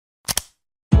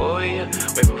for you,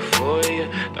 way before you.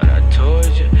 Thought I told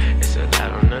you, it's a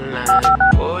lot on the line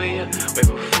for you, way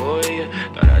before you.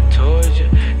 Thought I told you,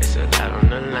 it's a lot on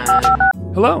the line.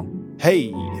 Hello.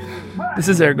 Hey. This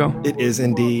is Ergo. It is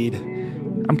indeed.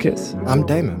 I'm Kiss. I'm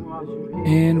Damon.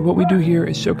 And what we do here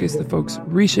is showcase the folks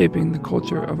reshaping the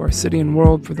culture of our city and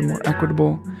world for the more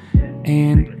equitable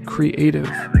and creative.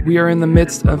 We are in the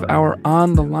midst of our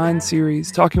On the Line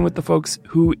series, talking with the folks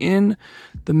who, in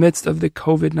the midst of the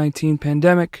COVID-19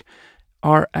 pandemic,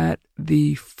 are at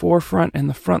the forefront and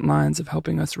the front lines of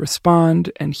helping us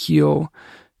respond and heal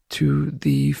to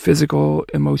the physical,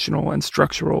 emotional, and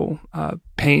structural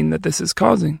pain that this is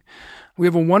causing. We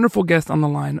have a wonderful guest on the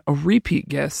line, a repeat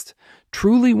guest,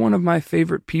 truly one of my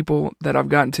favorite people that I've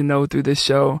gotten to know through this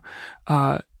show.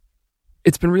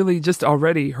 It's been really just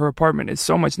already, her apartment is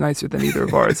so much nicer than either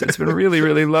of ours. It's been really,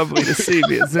 really lovely to see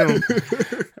via Zoom.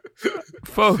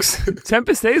 Folks,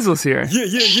 Tempest Hazel's here.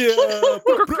 Yeah.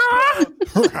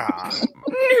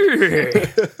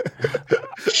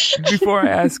 Before I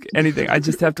ask anything, I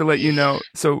just have to let you know.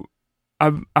 So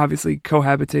I'm obviously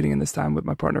cohabitating in this time with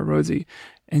my partner, Rosie.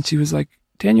 And she was like,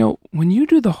 Daniel, when you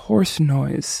do the horse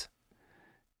noise,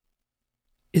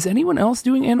 is anyone else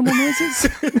doing animal noises?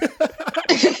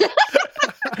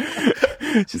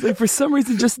 She's like, for some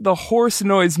reason, just the horse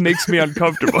noise makes me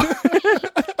uncomfortable.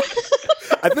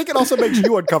 I think it also makes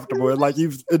you uncomfortable and like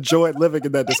you've enjoyed living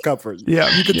in that discomfort. Yeah.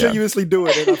 You continuously do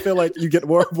it, and I feel like you get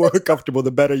more and more uncomfortable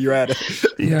the better you're at it.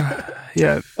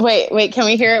 Yeah. Wait, can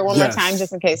we hear it one more time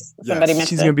just in case somebody missed it?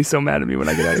 She's going to be so mad at me when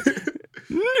I get out of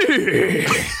here.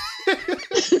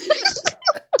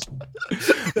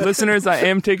 Listeners, I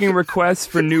am taking requests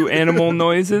for new animal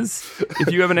noises.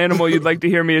 If you have an animal you'd like to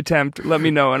hear me attempt, let me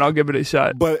know and I'll give it a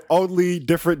shot. But only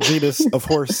different genus of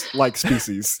horse-like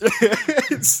species.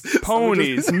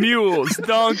 Ponies, mules,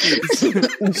 donkeys,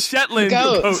 Shetland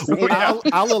goats.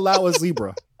 I'll allow a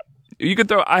zebra. You could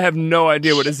throw. I have no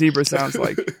idea what a zebra sounds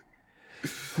like.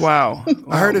 Wow.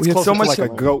 I heard it's close to like a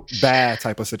goat bad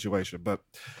type of situation, but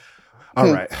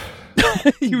all right.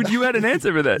 You had an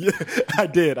answer for that.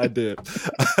 Yeah, I did.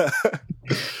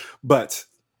 But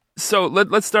so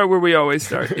let's start where we always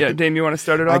start. Yeah, Dame, you want to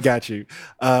start it off? I got you.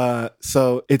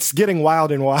 So it's getting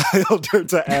wild and wilder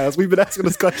to ask. We've been asking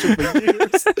this question for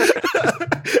years.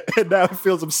 And now it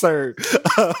feels absurd.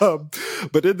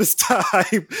 But in this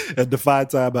time, and define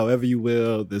time however you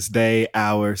will, this day,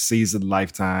 hour, season,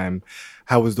 lifetime,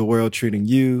 how is the world treating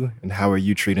you and how are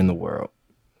you treating the world?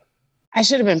 I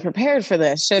should have been prepared for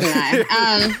this, shouldn't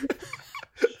I?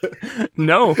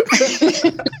 No.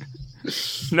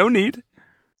 No need.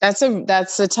 That's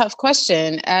a tough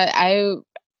question. The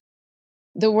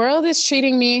world is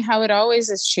treating me how it always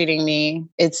is treating me.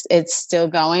 It's still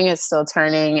going, it's still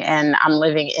turning, and I'm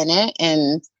living in it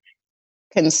and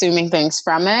consuming things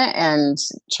from it and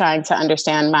trying to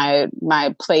understand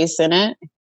my place in it.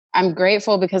 I'm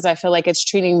grateful because I feel like it's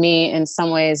treating me in some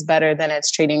ways better than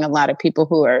it's treating a lot of people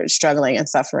who are struggling and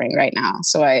suffering right now.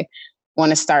 So I want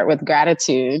to start with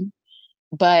gratitude,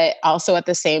 but also at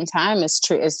the same time, it's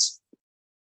true.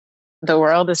 The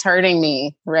world is hurting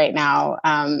me right now.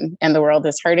 And the world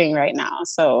is hurting right now.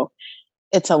 So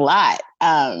it's a lot.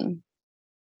 How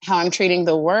I'm treating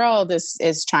the world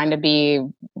is trying to be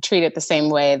treated the same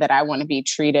way that I want to be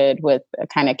treated, with a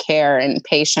kind of care and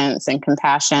patience and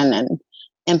compassion and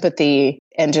empathy,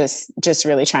 and just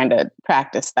really trying to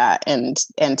practice that and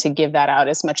to give that out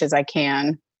as much as I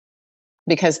can,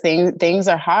 because things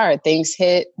are hard. Things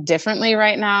hit differently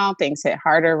right now. Things hit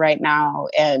harder right now.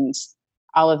 And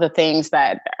all of the things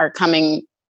that are coming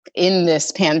in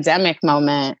this pandemic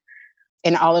moment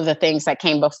and all of the things that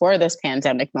came before this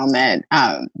pandemic moment,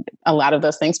 a lot of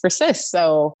those things persist.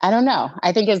 So I don't know.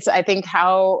 I think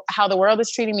how the world is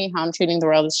treating me, how I'm treating the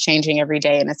world is changing every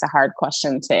day. And it's a hard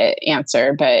question to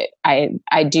answer, but I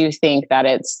do think that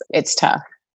it's tough.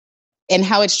 And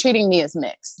how it's treating me is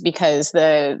mixed, because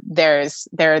there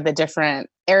are the different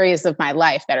areas of my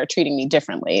life that are treating me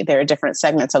differently. There are different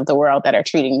segments of the world that are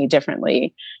treating me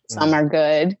differently. Some are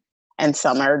good and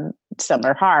some are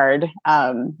hard.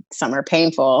 Some are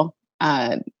painful.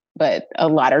 But a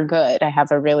lot are good. I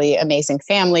have a really amazing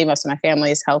family. Most of my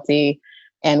family is healthy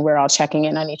and we're all checking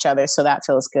in on each other. So that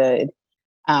feels good.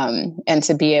 And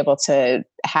to be able to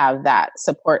have that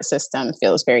support system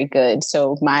feels very good.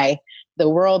 So the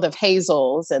world of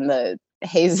Hazels and the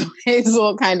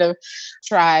Hazel kind of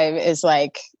tribe is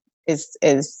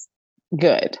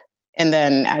good. And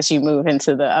then as you move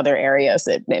into the other areas,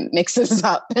 it mixes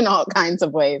up in all kinds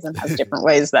of ways and has different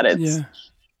ways that it's. Yeah.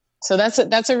 So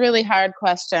that's a really hard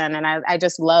question. And I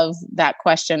just love that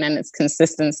question and its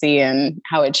consistency and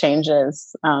how it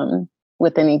changes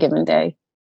with any given day.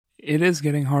 it is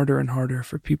getting harder and harder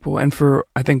for people, and for,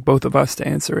 I think, both of us to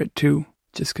answer it too,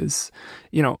 just because,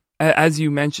 as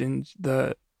you mentioned,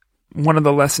 one of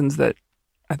the lessons that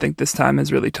I think this time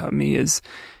has really taught me is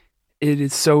it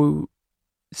is so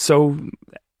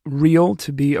real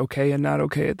to be okay and not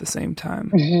okay at the same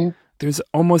time. Mm-hmm. There's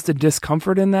almost a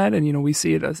discomfort in that, and we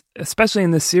see it especially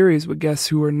in this series with guests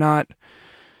who are not.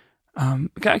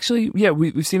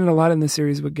 We've seen it a lot in this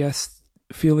series with guests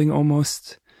feeling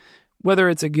almost, whether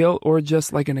it's a guilt or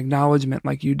just like an acknowledgement,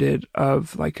 like you did,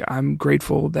 of like, I'm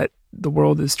grateful that the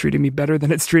world is treating me better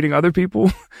than it's treating other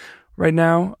people right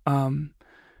now.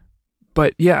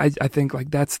 But yeah, I think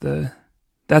like that's the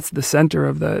center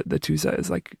of the two sides.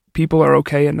 Like, people are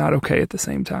okay and not okay at the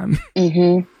same time.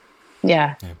 Mm-hmm.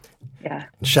 Yeah.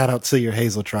 Shout out to your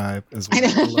Hazel tribe as well.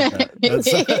 I love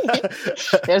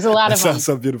that. There's a lot of them. Sounds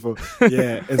so beautiful.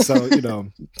 Yeah. And so,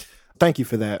 thank you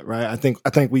for that. Right. I think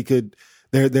we could,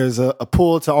 there's a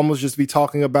pull to almost just be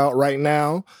talking about right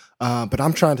now. But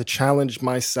I'm trying to challenge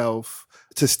myself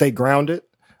to stay grounded.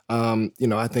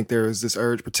 I think there is this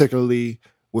urge, particularly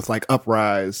with like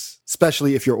Uprise,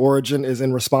 especially if your origin is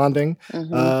in responding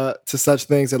to such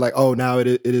things, that like, oh, now it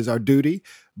is our duty.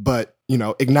 But,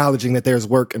 acknowledging that there's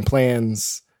work and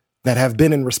plans that have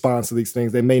been in response to these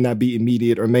things. They may not be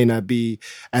immediate or may not be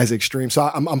as extreme.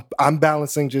 So I'm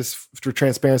balancing, just for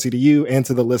transparency to you and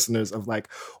to the listeners, of like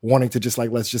wanting to just like,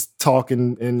 let's just talk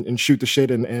and shoot the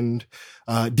shit and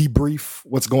debrief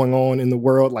what's going on in the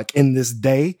world, like in this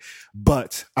day.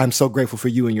 But I'm so grateful for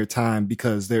you and your time,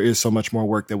 because there is so much more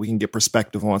work that we can get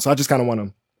perspective on. So I just kind of want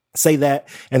to say that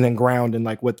and then ground in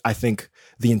like what I think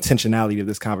the intentionality of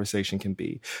this conversation can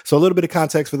be. So a little bit of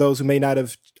context for those who may not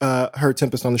have heard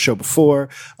Tempest on the show before.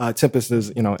 Tempest is,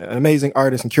 an amazing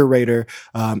artist and curator,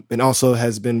 and also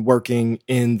has been working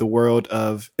in the world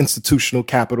of institutional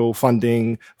capital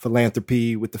funding,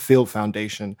 philanthropy with the Field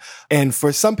Foundation. And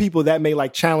for some people that may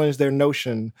like challenge their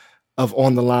notion of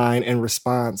on the line and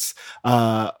response.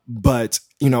 But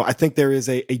I think there is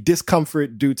a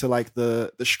discomfort due to like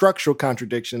the structural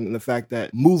contradiction and the fact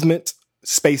that movement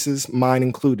spaces, mine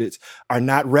included, are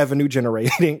not revenue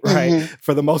generating, right?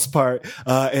 For the most part,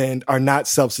 and are not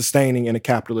self-sustaining in a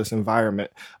capitalist environment,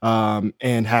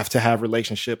 and have to have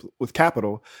relationship with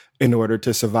capital in order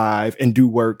to survive and do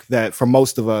work that for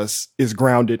most of us is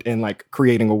grounded in like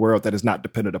creating a world that is not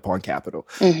dependent upon capital.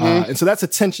 And so that's a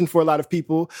tension for a lot of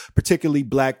people, particularly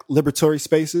Black liberatory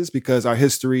spaces, because our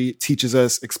history teaches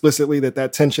us explicitly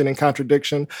that tension and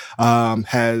contradiction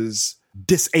has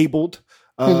disabled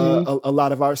a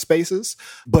lot of our spaces.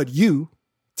 But you,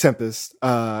 Tempest,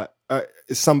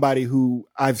 is somebody who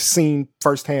I've seen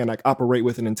firsthand like operate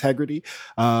with an integrity.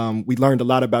 We learned a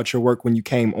lot about your work when you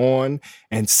came on,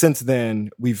 and since then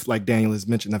we've, like Daniel has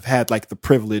mentioned, I've had like the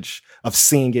privilege of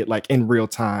seeing it like in real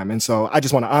time. And so I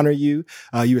just want to honor you.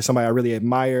 You are somebody I really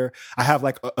admire. I have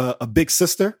like a big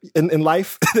sister in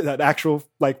life, an actual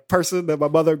like person that my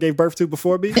mother gave birth to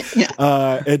before me.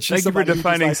 And she's, thank you for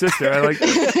defining like, sister. I like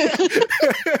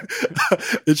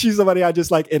and she's somebody I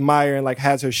just like admire and like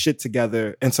has her shit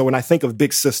together. And so when I think of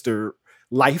big sister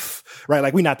life, right?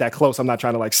 Like, we're not that close. I'm not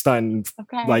trying to like stun,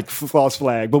 like false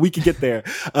flag, but we can get there.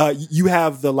 You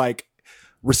have the like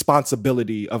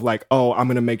responsibility of like, oh, I'm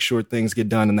going to make sure things get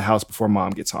done in the house before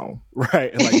mom gets home.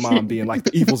 Right. And like mom being like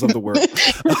the evils of the world.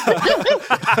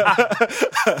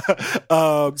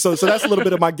 So that's a little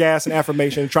bit of my gas and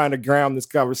affirmation, trying to ground this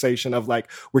conversation of like,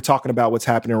 we're talking about what's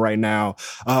happening right now.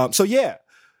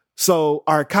 So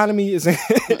our economy is in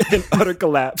utter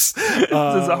collapse. This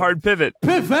is a hard pivot.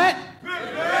 Pivot.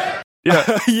 Yeah.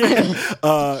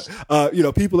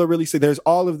 People are really saying there's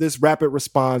all of this rapid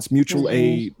response, mutual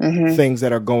aid things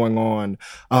that are going on.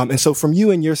 And so from you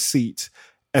in your seat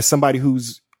as somebody who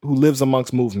lives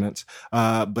amongst movements,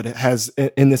 but it has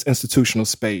in this institutional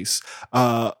space,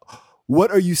 what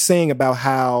are you saying about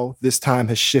how this time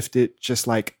has shifted? Just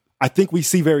like, I think we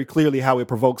see very clearly how it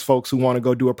provokes folks who want to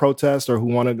go do a protest, or who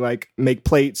want to like make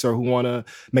plates, or who want to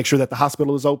make sure that the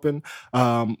hospital is open.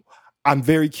 I'm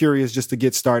very curious, just to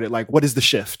get started, like, what is the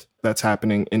shift that's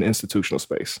happening in institutional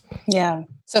space? Yeah.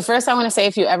 So first I want to say,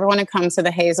 if you ever want to come to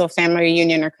the Hazel family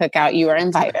reunion or cookout, you are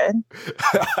invited.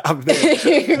 I'm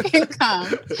there. You can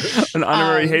come. An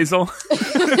honorary Hazel.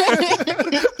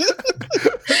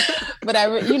 But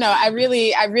I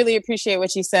really appreciate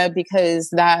what you said, because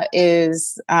that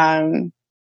is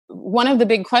one of the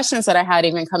big questions that I had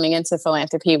even coming into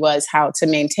philanthropy, was how to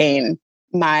maintain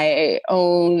my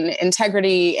own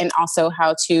integrity, and also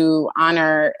how to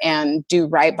honor and do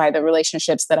right by the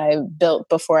relationships that I built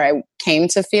before I came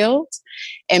to Field,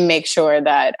 and make sure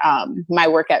that my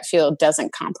work at Field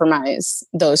doesn't compromise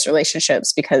those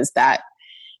relationships, because that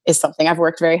is something I've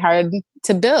worked very hard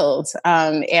to build.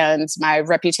 And my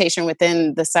reputation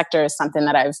within the sector is something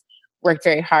that I've worked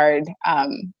very hard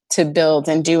to build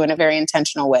and do in a very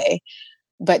intentional way.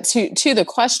 But to the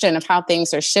question of how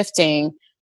things are shifting,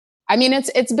 I mean,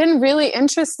 it's been really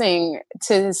interesting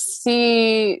to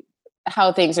see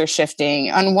how things are shifting.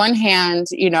 On one hand,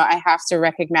 you know, I have to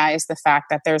recognize the fact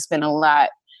that there's been a lot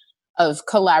of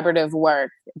collaborative work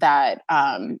that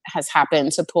has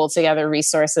happened to pull together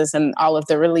resources and all of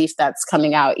the relief that's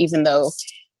coming out, even though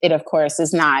it, of course,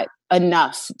 is not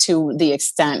enough to the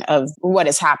extent of what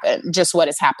has happened, just what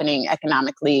is happening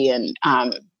economically and,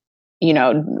 you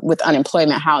know, with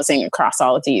unemployment, housing across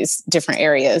all of these different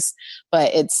areas.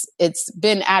 But it's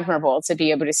been admirable to be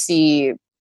able to see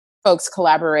folks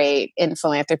collaborate in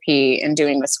philanthropy and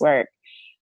doing this work.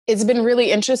 It's been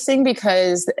really interesting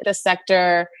because the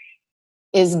sector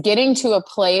is getting to a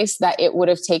place that it would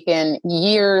have taken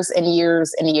years and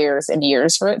years and years and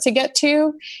years for it to get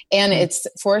to. And it's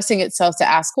forcing itself to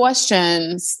ask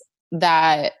questions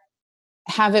that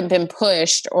haven't been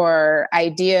pushed, or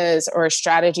ideas or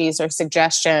strategies or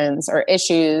suggestions or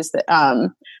issues that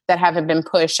haven't been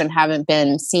pushed and haven't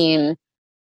been seen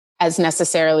as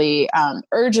necessarily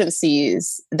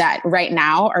urgencies that right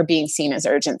now are being seen as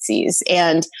urgencies.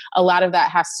 And a lot of that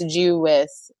has to do with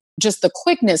just the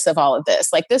quickness of all of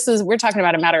this. Like we're talking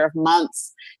about a matter of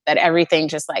months that everything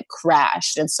just like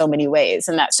crashed in so many ways,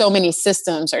 and that so many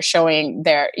systems are showing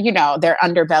their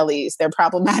underbellies, their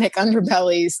problematic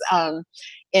underbellies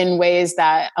in ways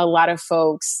that a lot of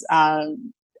folks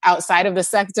outside of the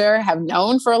sector have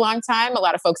known for a long time. A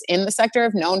lot of folks in the sector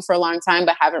have known for a long time,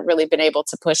 but haven't really been able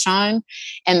to push on.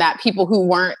 And that people who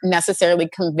weren't necessarily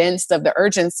convinced of the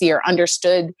urgency or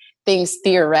understood things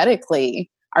theoretically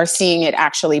are seeing it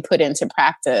actually put into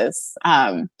practice.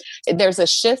 There's a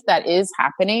shift that is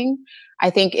happening. I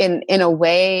think in a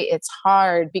way it's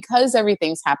hard because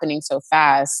everything's happening so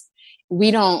fast.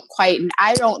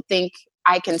 I don't think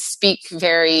I can speak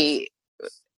very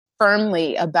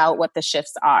firmly about what the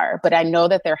shifts are, but I know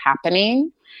that they're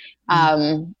happening.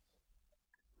 And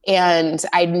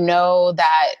I know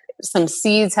that some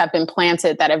seeds have been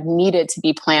planted that have needed to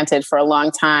be planted for a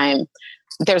long time.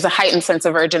 There's a heightened sense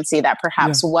of urgency that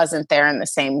perhaps wasn't there in the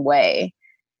same way.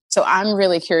 So I'm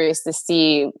really curious to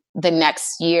see the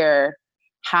next year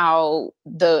how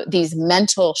these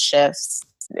mental shifts,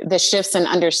 the shifts in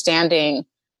understanding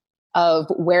of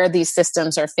where these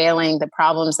systems are failing, the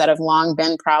problems that have long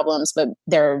been problems, but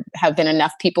there have been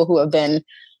enough people who have been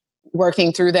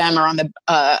working through them or on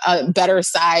the better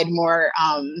side, more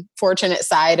fortunate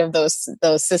side of those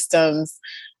systems.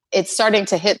 It's starting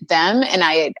to hit them. And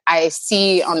I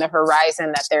see on the horizon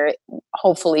that there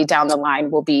hopefully down the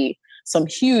line will be some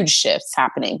huge shifts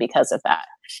happening because of that.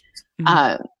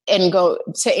 And go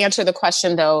to answer the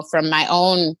question though, from my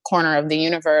own corner of the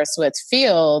universe with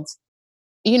Field,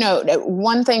 you know,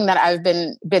 one thing that I've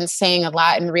been saying a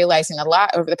lot and realizing a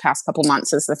lot over the past couple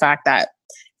months is the fact that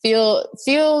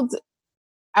Field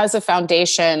as a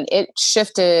foundation, it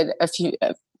shifted a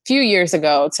few years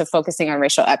ago to focusing on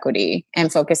racial equity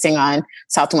and focusing on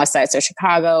South and West Sides of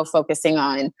Chicago, focusing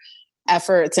on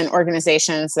efforts and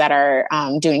organizations that are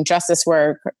doing justice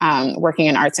work, working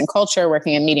in arts and culture,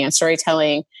 working in media and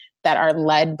storytelling that are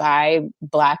led by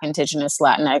Black, Indigenous,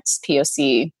 Latinx,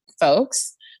 POC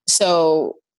folks.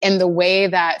 So in the way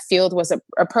that Field was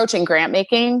approaching grant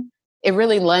making, it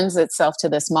really lends itself to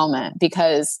this moment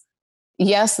because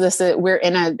yes, we're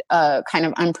in a kind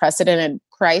of unprecedented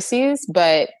crises,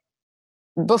 but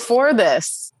before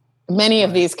this, many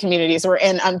of these communities were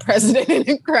in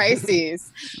unprecedented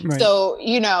crises. Right. So,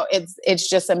 you know, it's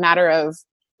just a matter of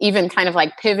even kind of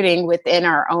like pivoting within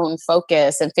our own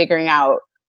focus and figuring out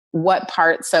what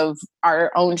parts of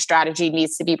our own strategy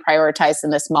needs to be prioritized in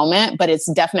this moment. But it's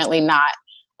definitely not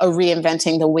a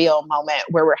reinventing the wheel moment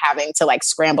where we're having to like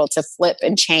scramble to flip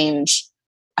and change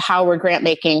how we're grant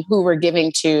making, who we're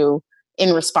giving to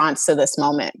in response to this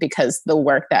moment, because the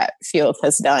work that Field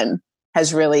has done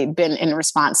has really been in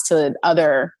response to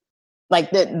other,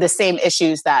 like the same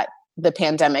issues that the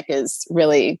pandemic is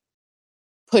really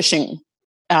pushing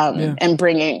and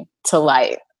bringing to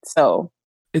light. So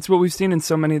it's what we've seen in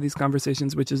so many of these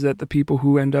conversations, which is that the people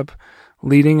who end up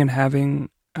leading and having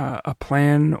a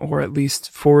plan or at least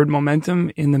forward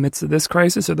momentum in the midst of this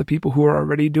crisis are the people who are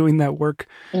already doing that work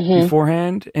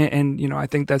beforehand. And, you know, I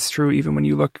think that's true even when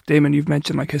you look, Damon, you've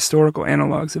mentioned like historical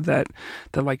analogs of that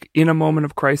like in a moment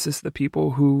of crisis, the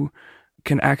people who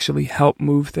can actually help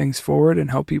move things forward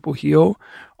and help people heal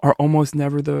are almost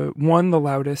never the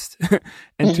loudest,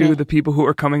 and two, the people who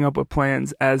are coming up with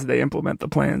plans as they implement the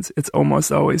plans. It's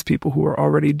almost always people who are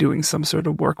already doing some sort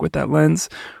of work with that lens,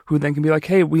 who then can be like,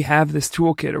 hey, we have this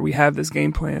toolkit or we have this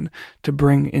game plan to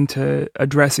bring into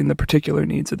addressing the particular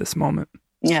needs of this moment.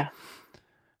 Yeah.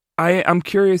 I'm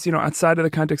curious, outside of the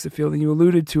context of field, and you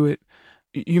alluded to it,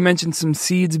 you mentioned some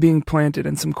seeds being planted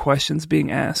and some questions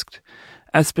being asked.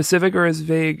 As specific or as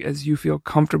vague as you feel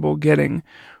comfortable getting,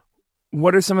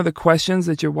 what are some of the questions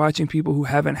that you're watching people who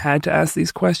haven't had to ask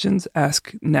these questions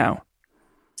ask now?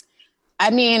 I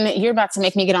mean, you're about to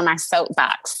make me get on my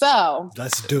soapbox. So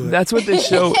let's do it. That's what this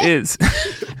show is.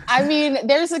 I mean,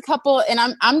 there's a couple, and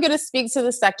I'm going to speak to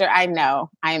the sector. I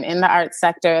know I am in the arts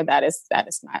sector. That is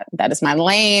my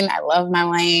lane. I love my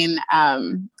lane.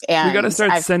 And we got to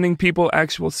start sending people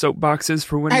actual soapboxes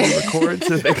for when we record,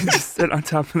 so they can just sit on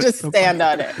top of it. Just stand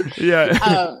on it.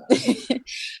 Yeah.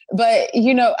 But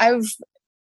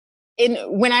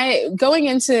going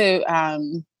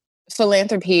into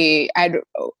philanthropy, I'd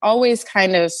always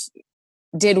kind of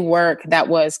did work that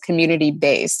was community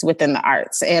based within the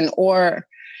arts, or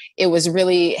it was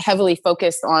really heavily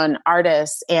focused on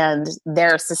artists and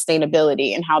their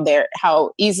sustainability and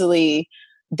how easily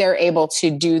they're able to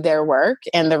do their work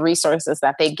and the resources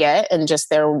that they get and just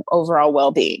their overall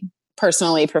well-being,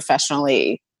 personally,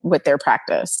 professionally, with their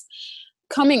practice.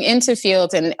 Coming into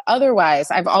fields and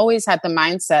otherwise, I've always had the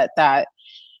mindset that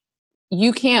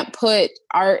you can't put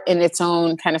art in its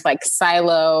own kind of like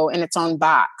silo in its own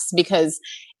box, because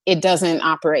it doesn't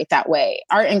operate that way.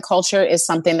 Art and culture is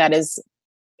something that is,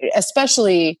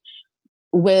 especially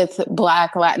with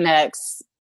Black, Latinx,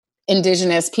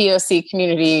 Indigenous, POC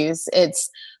communities, it's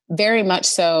very much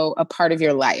so a part of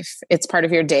your life. It's part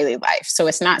of your daily life. So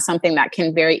it's not something that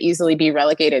can very easily be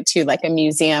relegated to like a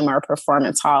museum or a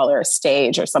performance hall or a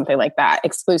stage or something like that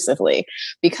exclusively.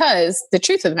 Because the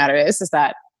truth of the matter is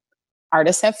that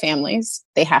artists have families,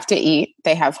 they have to eat,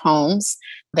 they have homes,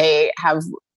 they have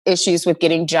issues with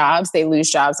getting jobs, they lose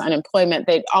jobs, unemployment,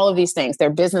 all of these things. They're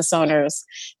business owners.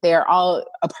 They are all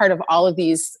a part of all of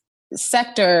these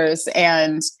sectors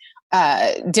and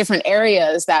different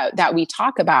areas that we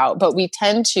talk about, but we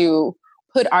tend to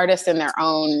put artists in their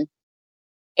own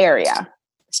area.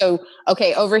 So,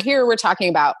 okay, over here, we're talking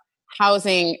about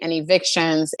housing and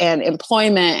evictions and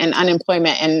employment and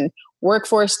unemployment and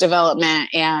workforce development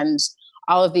and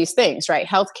all of these things, right?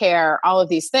 Healthcare, all of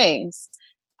these things,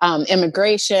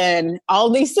 immigration, all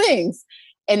these things,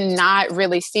 and not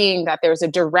really seeing that there's a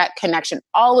direct connection.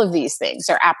 All of these things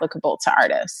are applicable to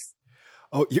artists.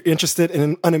 Oh, you're interested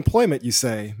in unemployment, you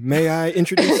say. May I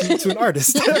introduce you to an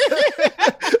artist?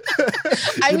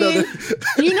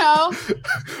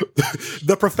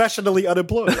 The professionally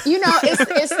unemployed.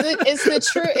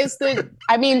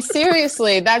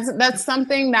 Seriously, that's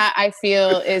something that I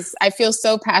feel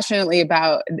so passionately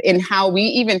about in how we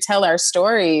even tell our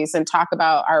stories and talk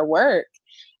about our work.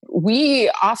 We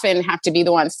often have to be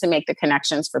the ones to make the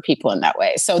connections for people in that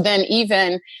way. So then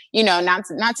even, not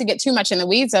to get too much in the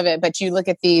weeds of it, but you look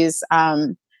at these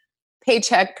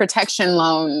paycheck protection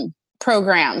loan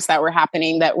programs that were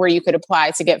happening where you could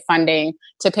apply to get funding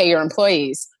to pay your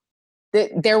employees.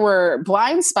 There were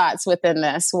blind spots within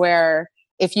this where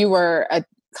if you were a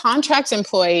contract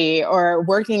employee or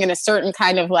working in a certain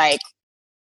kind of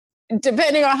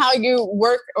depending on how you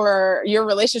work or your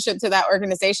relationship to that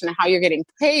organization and how you're getting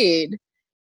paid,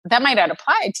 that might not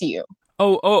apply to you.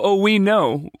 Oh, we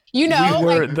know. We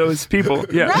were those people.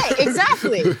 Yeah. Right,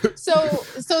 exactly.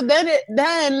 So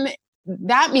then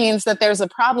that means that there's a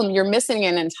problem. You're missing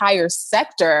an entire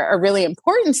sector, a really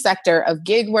important sector of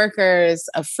gig workers,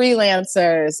 of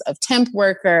freelancers, of temp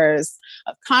workers,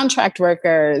 of contract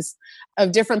workers,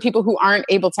 of different people who aren't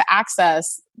able to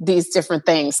access these different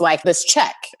things like this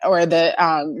check or the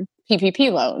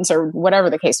PPP loans or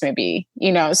whatever the case may be,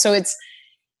 so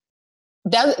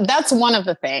that's one of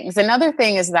the things. Another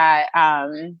thing is that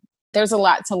there's a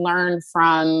lot to learn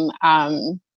from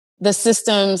the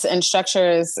systems and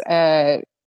structures.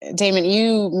 Damon,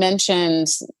 you mentioned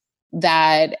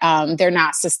that they're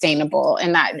not sustainable,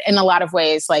 and that in a lot of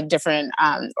ways, like different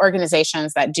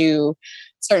organizations that do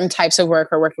certain types of work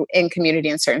or work in community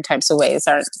in certain types of ways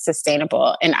aren't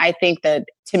sustainable. And I think that,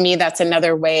 to me, that's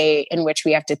another way in which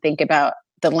we have to think about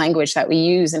the language that we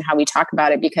use and how we talk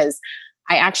about it, because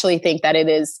I actually think that it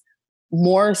is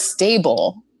more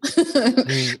stable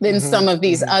than some of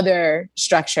these other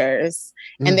structures.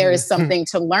 And there is something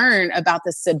to learn about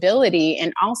the stability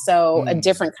and also a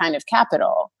different kind of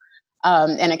capital.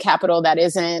 And a capital that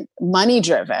isn't money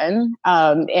driven.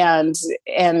 And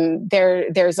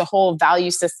there's a whole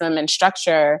value system and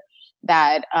structure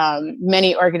that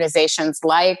many organizations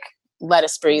like Let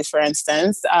Us Breathe, for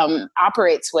instance,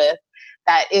 operates with,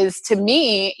 that is, to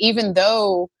me, even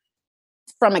though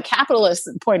from a capitalist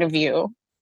point of view,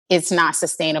 it's not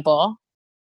sustainable,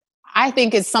 I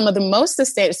think it's some of the most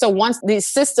sustainable. So once these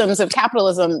systems of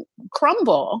capitalism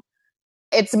crumble,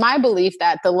 it's my belief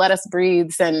that the Let Us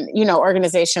Breathes and,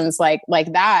 organizations like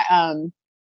that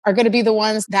are going to be the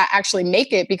ones that actually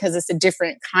make it, because it's a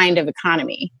different kind of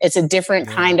economy. It's a different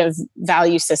kind of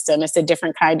value system. It's a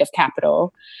different kind of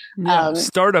capital. Yeah,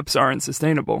 startups aren't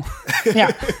sustainable.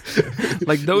 Yeah.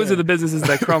 Like those are the businesses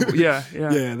that crumble. Yeah.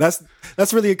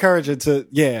 That's really encouraging to,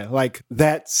 like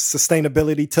that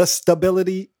sustainability to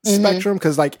stability spectrum.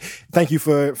 Cause like, thank you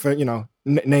for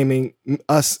naming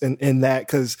us in that.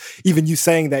 Cause even you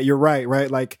saying that, you're right?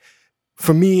 Like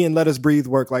for me and Let Us Breathe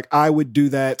work, like I would do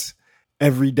that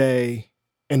every day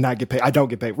and not get paid. I don't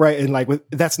get paid. Right. And like,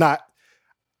 that's not,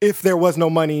 if there was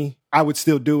no money, I would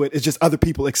still do it. It's just other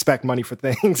people expect money for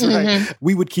things, right? Mm-hmm.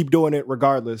 We would keep doing it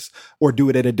regardless, or do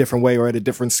it at a different way or at a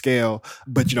different scale.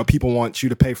 But, people want you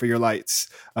to pay for your lights.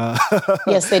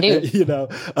 Yes, they do.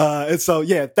 And so,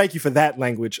 thank you for that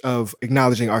language of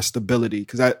acknowledging our stability,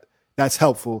 because that's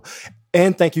helpful.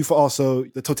 And thank you for also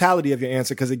the totality of your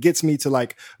answer, because it gets me to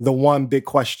like the one big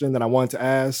question that I wanted to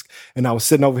ask. And I was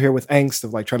sitting over here with angst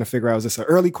of like trying to figure out, is this an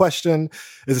early question?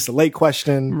 Is this a late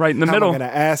question? Right in the middle. I'm going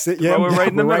to ask it. Yeah, we're right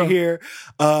in the middle. Right here.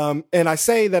 And I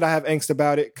say that I have angst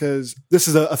about it because this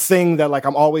is a thing that like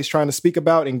I'm always trying to speak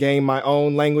about and gain my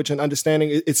own language and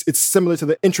understanding. It's similar to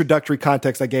the introductory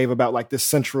context I gave about like this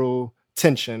central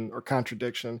tension or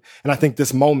contradiction. And I think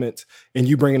this moment, and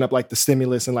you bringing up like the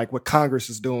stimulus and like what Congress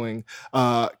is doing,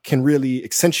 can really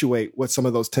accentuate what some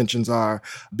of those tensions are.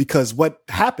 Because what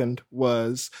happened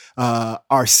was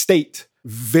our state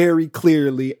very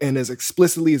clearly and as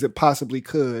explicitly as it possibly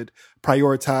could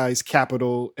prioritize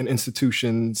capital and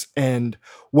institutions and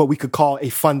what we could call a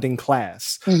funding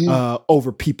class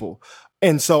over people.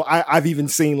 And so I've even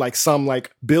seen like some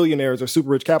like billionaires or super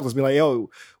rich capitalists be like, yo,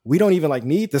 we don't even like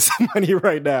need this money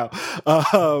right now.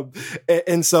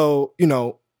 And so,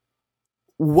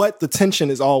 what the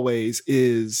tension is always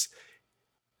is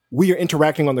we are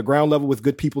interacting on the ground level with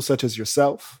good people such as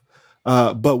yourself.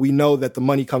 But we know that the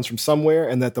money comes from somewhere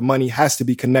and that the money has to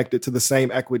be connected to the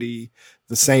same equity,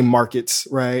 the same markets,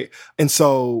 right? And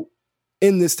so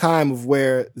in this time of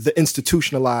where the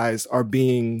institutionalized are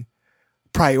being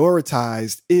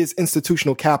prioritized, is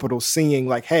institutional capital seeing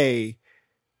like, hey,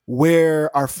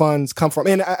 where our funds come from?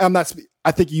 And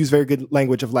I think you use very good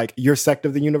language of like your sect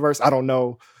of the universe. I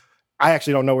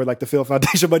actually don't know where like the Phil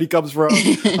Foundation money comes from.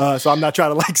 So I'm not trying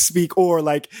to like speak or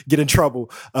like get in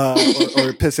trouble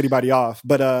or piss anybody off.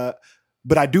 But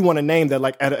I do want to name that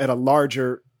like at a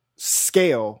larger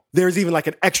scale, there's even like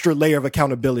an extra layer of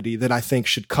accountability that I think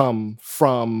should come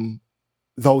from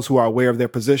those who are aware of their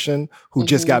position, who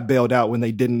just got bailed out when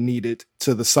they didn't need it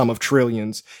to the sum of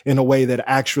trillions, in a way that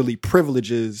actually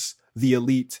privileges the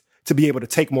elite to be able to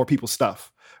take more people's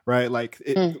stuff, right? Like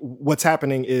what's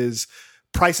happening is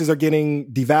prices are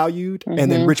getting devalued and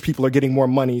then rich people are getting more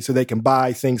money so they can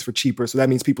buy things for cheaper. So that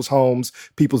means people's homes,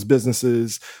 people's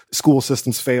businesses, school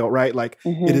systems fail, right? Like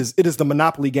it is the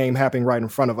monopoly game happening right in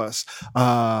front of us.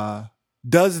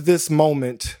 Does this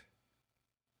moment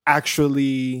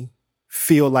actually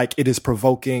feel like it is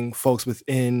provoking folks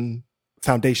within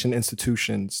foundation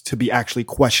institutions to be actually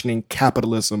questioning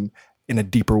capitalism in a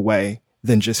deeper way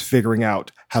than just figuring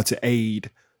out how to aid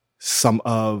some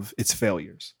of its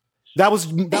failures? That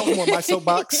was more my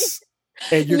soapbox,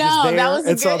 and you're just there,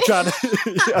 and so I'm trying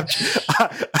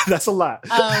to. That's a lot.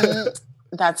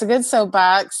 That's a good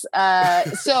soapbox.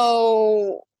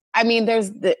 So, I mean,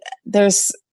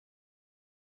 there's.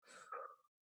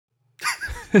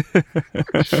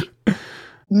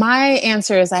 My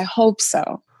answer is I hope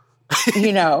so.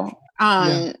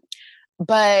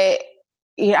 But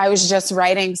I was just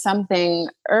writing something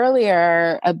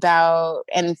earlier about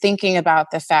and thinking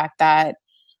about the fact that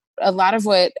a lot of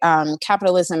what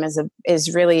capitalism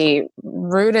is really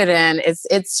rooted in,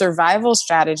 its survival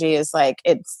strategy is like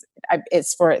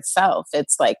it's for itself.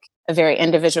 It's like a very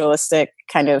individualistic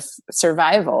kind of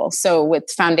survival. So with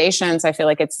foundations, I feel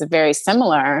like it's very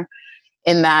similar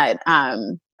in that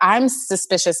I'm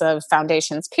suspicious of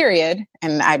foundations, period.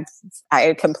 And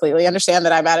I completely understand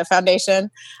that I'm at a foundation.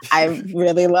 I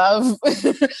really love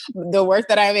the work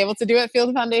that I'm able to do at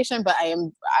Field Foundation, but I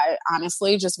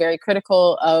honestly just very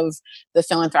critical of the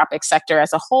philanthropic sector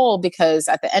as a whole, because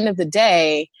at the end of the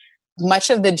day, much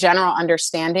of the general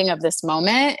understanding of this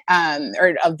moment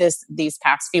or of these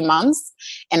past few months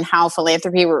and how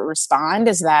philanthropy will respond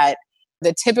is that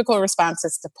The typical response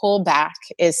is to pull back,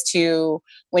 is to,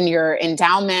 when your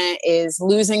endowment is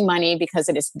losing money because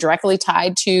it is directly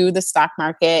tied to the stock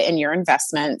market and your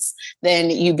investments, then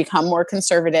you become more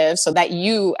conservative so that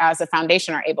you as a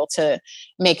foundation are able to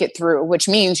make it through, which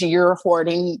means you're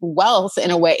hoarding wealth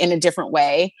in a different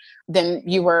way than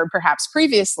you were perhaps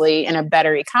previously in a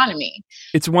better economy.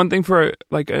 It's one thing for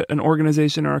like an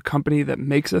organization or a company that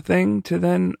makes a thing to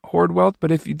then hoard wealth,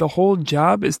 but if the whole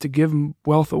job is to give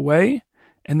wealth away,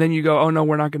 and then you go, oh no,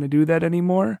 we're not going to do that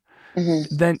anymore,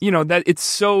 then, that it's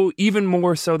so, even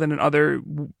more so than in other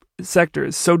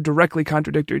sectors, so directly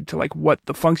contradictory to like what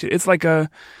the function. It's like a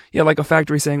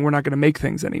factory saying we're not going to make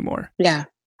things anymore. Yeah.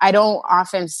 I don't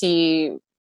often see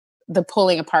the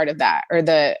pulling apart of that, or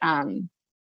the,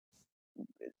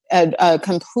 a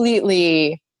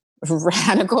completely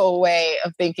radical way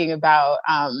of thinking about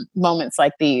moments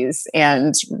like these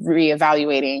and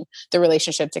reevaluating the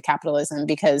relationship to capitalism,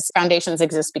 because foundations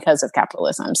exist because of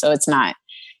capitalism. So it's not,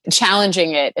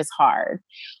 challenging it is hard,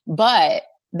 but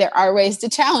there are ways to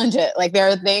challenge it. Like there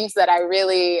are things that I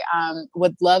really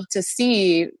would love to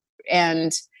see,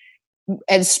 and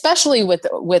especially with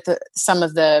some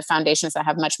of the foundations that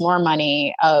have much more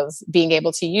money, of being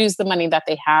able to use the money that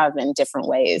they have in different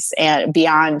ways and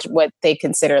beyond what they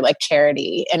consider like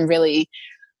charity, and really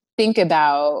think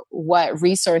about what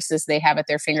resources they have at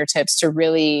their fingertips to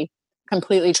really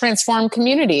completely transform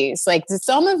communities. Like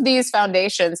some of these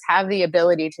foundations have the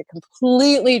ability to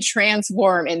completely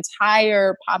transform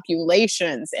entire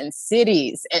populations and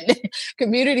cities and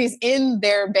communities in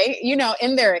their,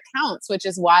 in their accounts, which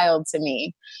is wild to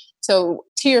me. So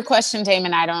to your question,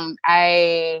 Damon,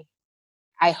 I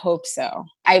hope so.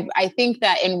 I think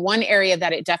that in one area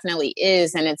that it definitely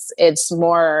is, and it's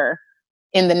more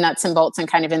in the nuts and bolts and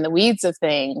kind of in the weeds of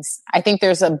things, I think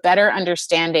there's a better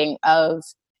understanding of,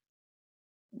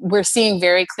 we're seeing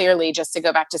very clearly, just to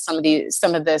go back to some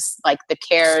of this, like the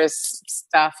CARES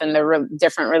stuff and the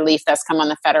different relief that's come on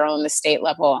the federal and the state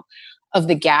level, of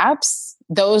the gaps,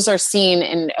 those are seen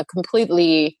in a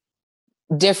completely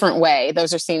different way.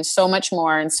 Those are seen so much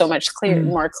more and so much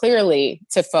more clearly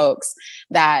to folks,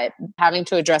 that having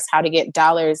to address how to get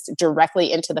dollars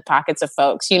directly into the pockets of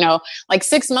folks. Like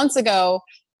 6 months ago,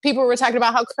 people were talking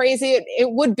about how crazy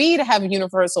it would be to have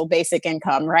universal basic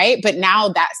income, right? But now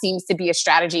that seems to be a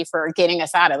strategy for getting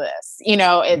us out of this.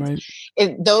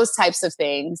 Those types of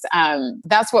things.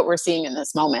 That's what we're seeing in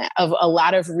this moment, of a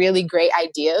lot of really great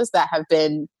ideas that have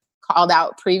been called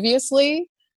out previously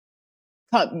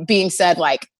being said,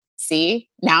 like, see,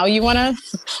 now you want to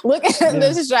look at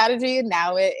this strategy, and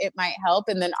now it might help.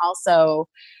 And then also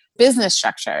business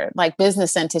structure, like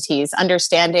business entities,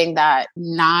 understanding that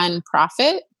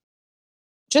nonprofit,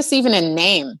 just even in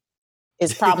name,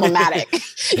 is problematic.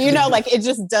 Like it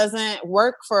just doesn't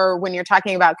work for when you're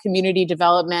talking about community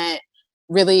development,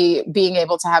 really being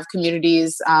able to have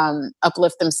communities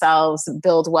uplift themselves,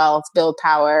 build wealth, build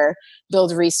power,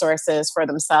 build resources for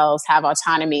themselves, have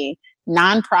autonomy.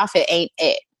 Nonprofit ain't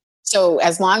it. So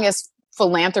as long as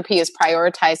philanthropy is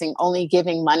prioritizing only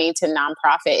giving money to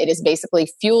nonprofit, it is basically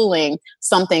fueling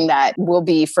something that will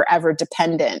be forever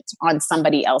dependent on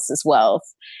somebody else's wealth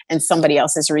and somebody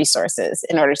else's resources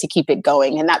in order to keep it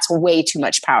going. And that's way too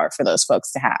much power for those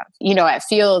folks to have. At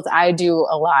Fields, I do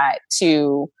a lot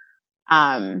to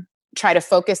try to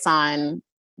focus on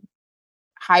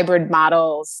hybrid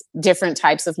models, different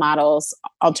types of models,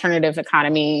 alternative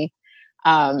economy,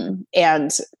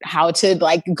 and how to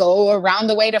like go around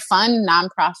the way to fund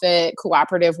nonprofit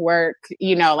cooperative work,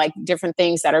 like different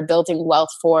things that are building wealth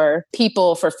for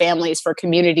people, for families, for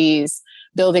communities,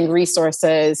 building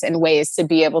resources and ways to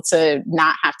be able to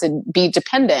not have to be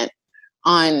dependent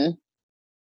on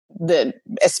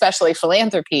especially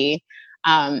philanthropy.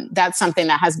 That's something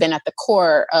that has been at the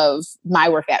core of my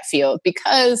work at Field,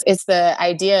 because it's the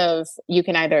idea of you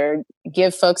can either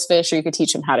give folks fish or you can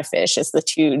teach them how to fish.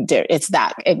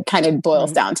 It kind of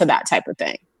boils down to that type of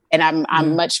thing. And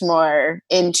I'm much more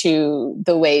into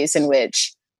the ways in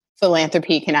which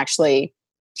philanthropy can actually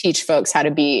teach folks how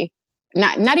to be,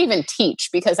 not even teach,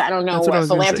 because I don't know what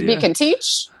philanthropy can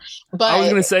teach. But I was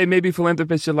going to say maybe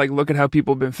philanthropists should like look at how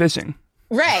people have been fishing.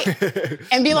 Right.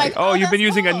 And be like, oh, you've been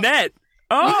using a net.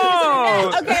 Oh,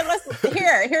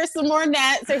 okay. Here's some more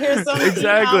nets. So here's some,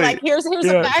 exactly. Here's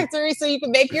a factory so you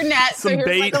can make your net. Some so here's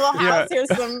bait. like a little house. Yeah.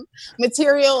 Here's some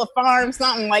material, a farm,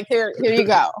 something like here you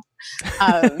go.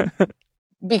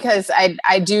 Because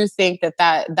I do think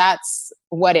that's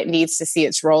what it needs to see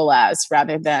its role as,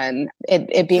 rather than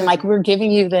it being like, we're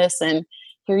giving you this and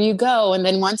here you go. And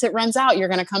then once it runs out, you're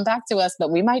going to come back to us,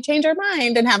 but we might change our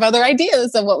mind and have other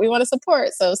ideas of what we want to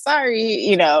support. So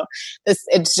sorry,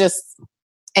 it's just,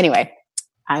 anyway,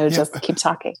 I would just keep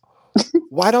talking.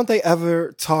 Why don't they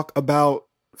ever talk about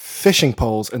fishing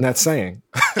poles in that saying?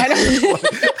 I don't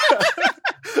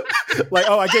Like,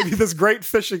 oh, I gave you this great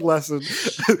fishing lesson,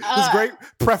 this great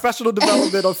professional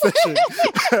development on fishing.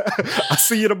 I'll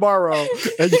see you tomorrow.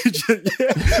 And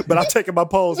but I'm taking my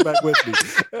poles back with me.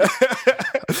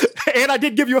 And I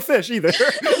didn't give you a fish either.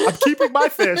 I'm keeping my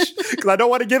fish because I don't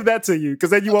want to give that to you because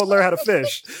then you won't learn how to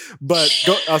fish. But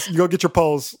go get your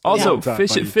poles. Also,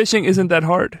 fishing isn't that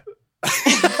hard.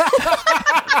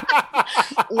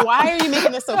 Why are you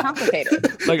making this so complicated?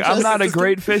 Like, I'm not a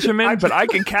great fisherman, but I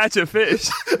can catch a fish.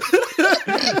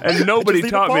 And nobody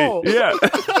taught me. Yeah.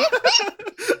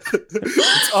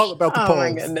 It's all about the poles. Oh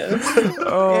my goodness.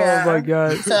 Oh my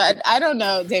God. So I don't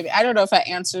know, David. I don't know if I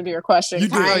answered your question. You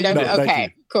did. No,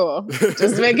 okay, cool.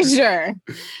 Just making sure.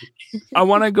 I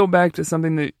want to go back to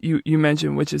something that you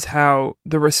mentioned, which is how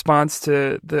the response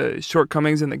to the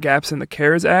shortcomings and the gaps in the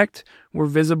CARES Act were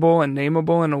visible and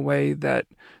nameable in a way that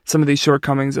some of these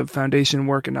shortcomings of foundation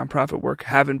work and nonprofit work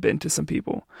haven't been to some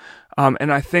people.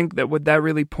 And I think that what that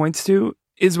really points to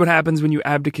is what happens when you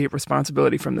abdicate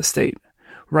responsibility from the state,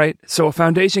 right? So a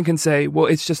foundation can say, well,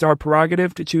 it's just our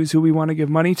prerogative to choose who we want to give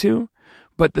money to.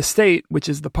 But the state, which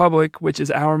is the public, which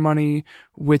is our money,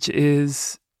 which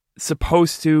is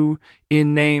supposed to,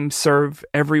 in name, serve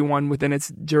everyone within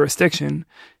its jurisdiction,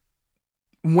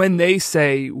 when they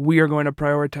say we are going to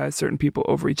prioritize certain people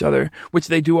over each other, which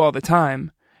they do all the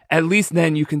time, at least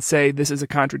then you can say this is a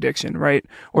contradiction, right?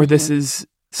 Or this is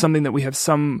something that we have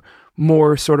some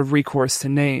more sort of recourse to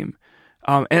name.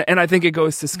 And I think it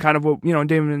goes to kind of what,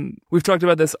 Damon, we've talked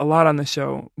about this a lot on the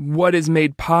show, what is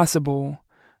made possible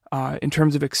in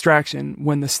terms of extraction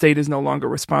when the state is no longer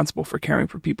responsible for caring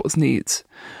for people's needs.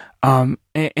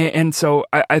 And so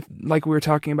I like we were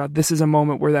talking about, this is a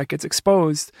moment where that gets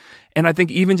exposed. And I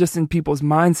think even just in people's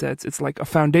mindsets, it's like a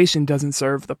foundation doesn't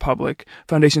serve the public.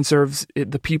 Foundation serves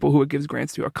the people who it gives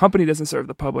grants to. A company doesn't serve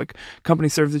the public. Company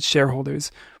serves its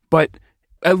shareholders. But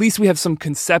at least we have some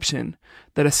conception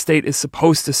that a state is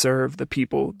supposed to serve the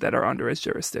people that are under its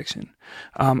jurisdiction.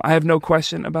 I have no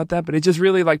question about that, but it just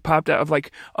really like popped out of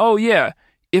like, oh yeah,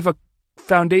 if a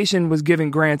foundation was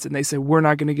giving grants and they say, we're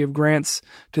not going to give grants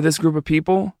to this group of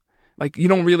people, like you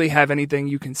don't really have anything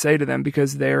you can say to them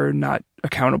because they're not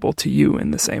accountable to you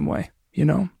in the same way,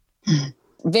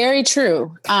 Very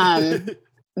true. That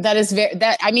is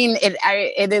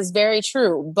it is very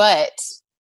true, but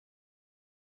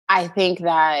I think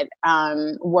that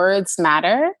words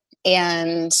matter,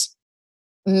 and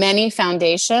many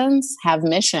foundations have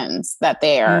missions that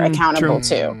they are accountable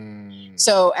to.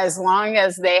 So as long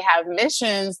as they have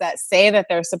missions that say that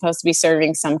they're supposed to be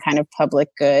serving some kind of public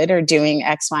good or doing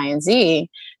X, Y, and Z,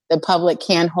 the public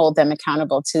can hold them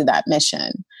accountable to that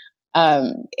mission.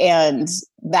 And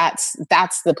that's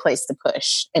the place to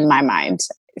push in my mind.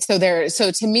 So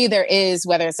to me, there is,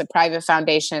 whether it's a private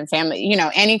foundation, family,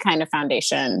 any kind of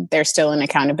foundation, there's still an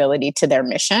accountability to their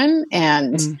mission.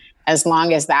 And as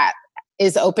long as that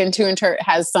is open to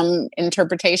has some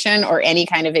interpretation or any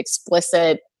kind of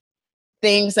explicit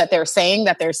things that they're saying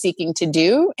that they're seeking to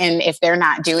do. And if they're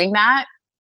not doing that,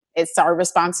 it's our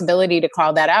responsibility to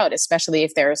call that out, especially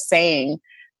if they're saying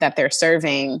that they're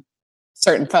serving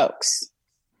certain folks.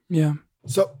 Yeah.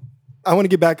 So I want to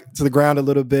get back to the ground a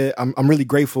little bit. I'm really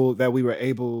grateful that we were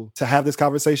able to have this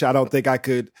conversation. I don't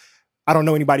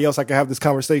know anybody else I could have this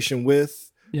conversation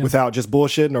with without just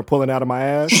bullshitting or pulling out of my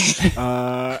ass.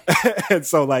 And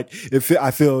so like, I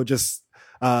feel just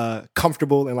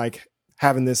comfortable and like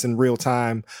having this in real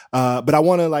time. But I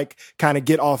want to like kind of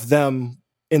get off them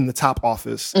in the top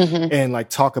office and like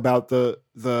talk about the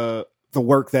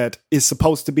work that is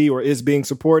supposed to be or is being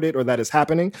supported or that is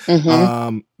happening.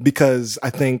 Because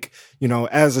I think,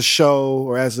 as a show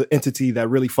or as an entity that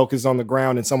really focuses on the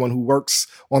ground and someone who works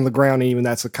on the ground, and even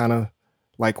that's a kind of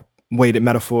like weighted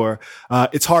metaphor,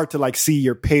 it's hard to like see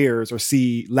your peers or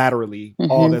see laterally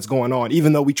all that's going on,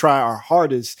 even though we try our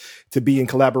hardest to be in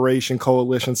collaboration,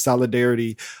 coalition,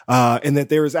 solidarity, and that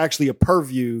there is actually a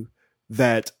purview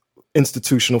that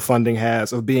institutional funding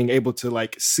has of being able to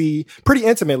like see pretty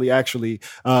intimately actually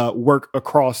work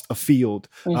across a field.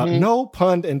 No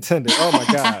pun intended. Oh my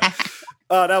God.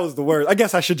 That was the word. I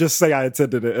guess I should just say I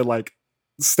intended it and like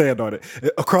stand on it.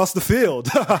 Across the field.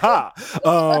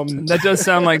 That does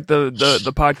sound like the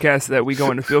podcast that we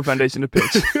go into Field Foundation to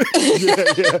pitch.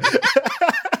 Yeah.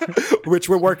 Which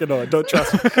we're working on. Don't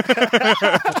trust me.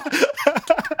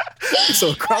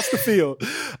 So across the field,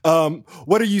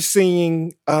 what are you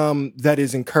seeing that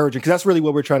is encouraging? Because that's really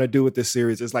what we're trying to do with this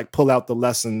series, is like pull out the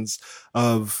lessons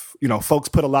of, folks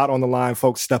put a lot on the line,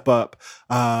 folks step up,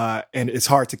 and it's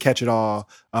hard to catch it all.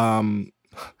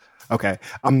 Okay.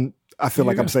 I feel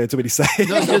like I'm saying too many sayings.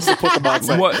 No, just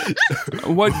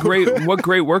what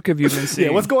great work have you been seeing?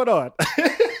 Yeah, what's going on?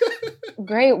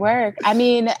 Great work. I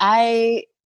mean, I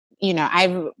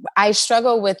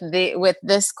struggle with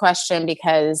this question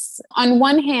because on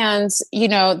one hand,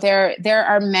 there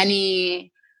are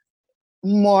many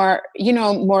more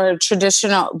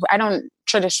traditional,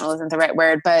 traditional isn't the right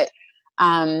word, but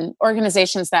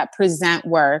organizations that present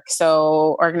work.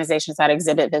 So organizations that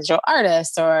exhibit visual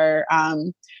artists or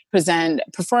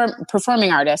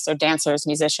performing artists or dancers,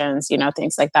 musicians,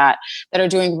 things like that are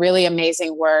doing really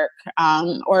amazing work,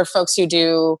 or folks who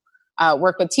do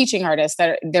work with teaching artists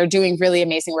that they're doing really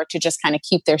amazing work to just kind of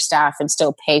keep their staff and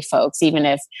still pay folks, even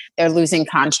if they're losing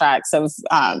contracts of,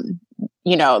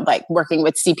 like working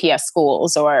with CPS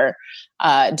schools or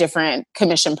different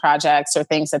commission projects or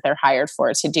things that they're hired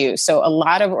for to do. So a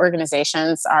lot of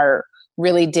organizations are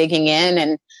really digging in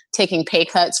and taking pay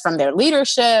cuts from their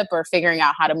leadership or figuring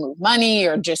out how to move money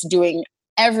or just doing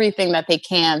everything that they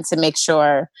can to make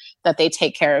sure that they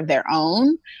take care of their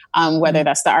own, whether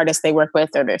that's the artists they work with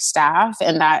or their staff.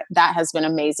 And that has been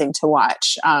amazing to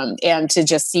watch, and to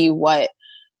just see what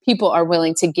people are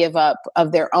willing to give up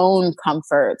of their own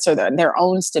comforts or their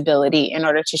own stability in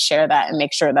order to share that and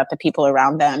make sure that the people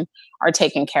around them are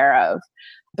taken care of.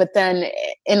 But then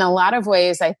in a lot of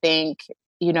ways, I think,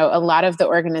 a lot of the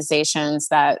organizations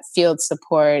that field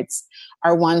supports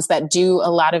are ones that do a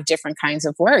lot of different kinds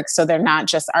of work. So they're not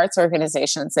just arts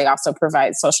organizations. They also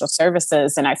provide social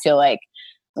services. And I feel like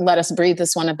Let Us Breathe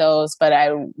is one of those, but I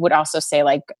would also say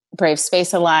like Brave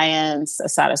Space Alliance,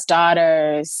 Asada's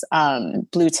Daughters,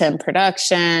 Blue Tim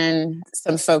Production,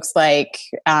 some folks like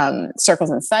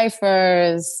Circles and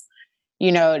Ciphers.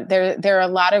 There are a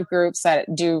lot of groups that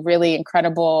do really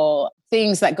incredible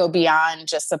things that go beyond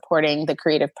just supporting the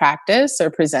creative practice or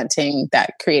presenting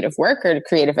that creative work or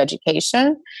creative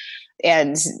education.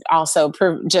 And also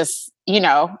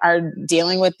are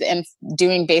dealing with and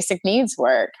doing basic needs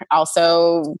work,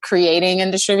 also creating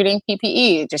and distributing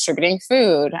PPE, distributing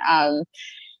food.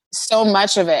 So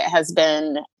much of it has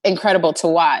been incredible to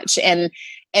watch. And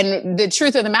the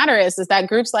truth of the matter is that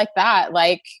groups like that,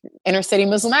 like Inner City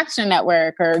Muslim Action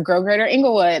Network or Grow Greater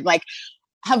Inglewood, like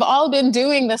have all been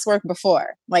doing this work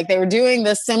before. Like they were doing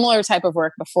this similar type of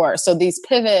work before. So these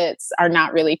pivots are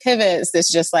not really pivots.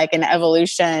 It's just like an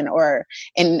evolution or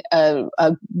in a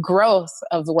growth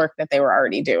of the work that they were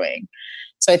already doing.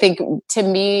 So I think to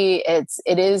me,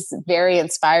 it is very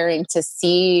inspiring to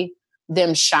see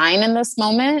them shine in this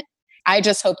moment. I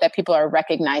just hope that people are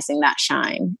recognizing that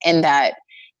shine and that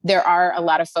there are a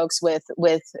lot of folks with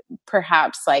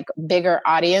perhaps like bigger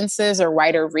audiences or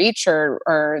wider reach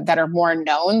or that are more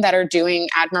known that are doing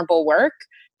admirable work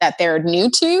that they're new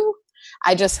to.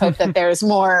 I just hope that there's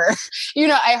more,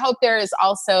 I hope there is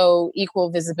also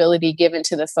equal visibility given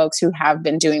to the folks who have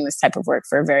been doing this type of work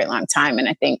for a very long time. And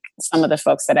I think some of the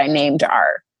folks that I named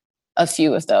are a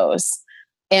few of those.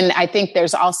 And I think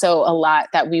there's also a lot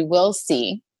that we will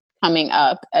see coming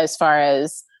up as far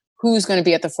as who's going to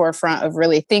be at the forefront of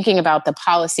really thinking about the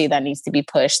policy that needs to be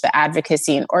pushed, the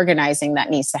advocacy and organizing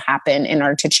that needs to happen in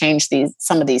order to change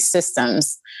some of these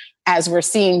systems. As we're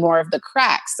seeing more of the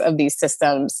cracks of these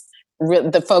systems,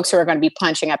 the folks who are going to be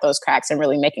punching at those cracks and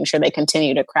really making sure they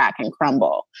continue to crack and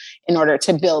crumble in order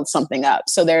to build something up.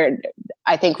 So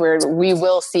I think we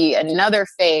will see another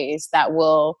phase that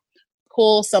will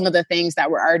pull some of the things that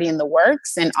were already in the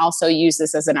works and also use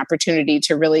this as an opportunity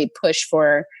to really push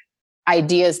for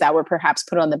ideas that were perhaps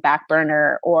put on the back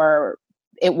burner or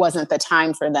it wasn't the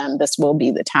time for them. This will be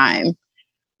the time.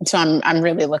 So I'm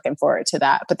really looking forward to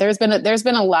that. But there's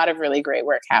been a lot of really great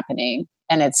work happening,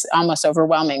 and it's almost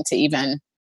overwhelming to even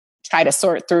try to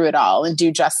sort through it all and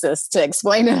do justice to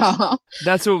explain it all.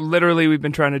 That's what literally we've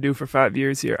been trying to do for 5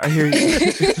 years here. I hear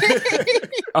you.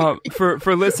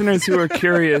 For listeners who are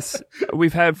curious,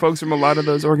 we've had folks from a lot of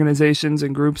those organizations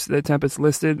and groups that Tempest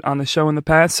listed on the show in the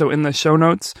past. So in the show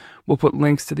notes, we'll put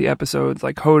links to the episodes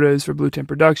like Hoda's for Blue Tim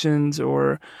Productions,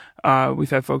 or we've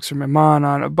had folks from Iman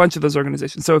on a bunch of those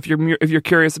organizations. So if you're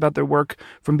curious about their work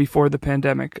from before the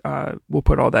pandemic, we'll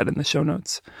put all that in the show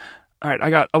notes. All right,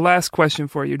 I got a last question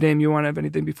for you. Dame, you want to have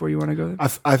anything before you want to go there?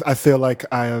 I feel like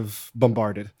I have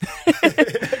bombarded.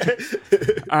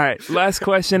 All right, last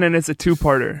question, and it's a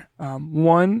two-parter.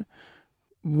 One,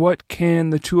 what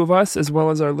can the two of us, as well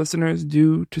as our listeners,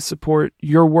 do to support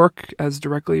your work as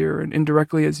directly or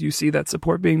indirectly as you see that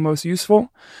support being most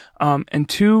useful? And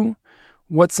two,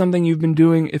 what's something you've been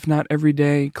doing, if not every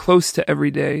day, close to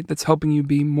every day, that's helping you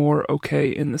be more okay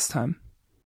in this time?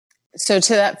 So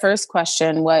to that first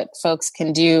question, what folks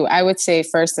can do, I would say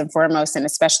first and foremost, and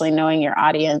especially knowing your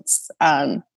audience,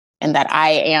 and that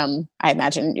I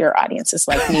imagine your audience is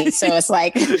like me. So it's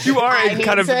like, you are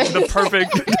kind of the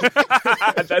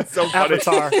perfect, that's so funny.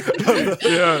 Avatar.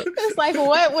 Yeah. It's like,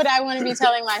 what would I want to be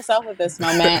telling myself at this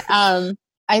moment?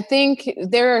 I think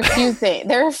there are a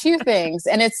few things,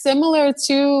 and it's similar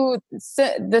to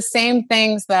the same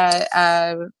things that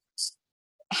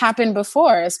happened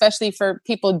before, especially for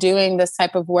people doing this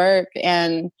type of work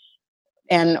and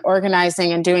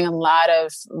organizing and doing a lot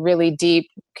of really deep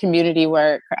community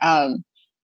work.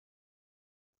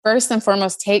 First and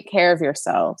foremost, take care of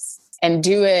yourselves and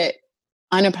do it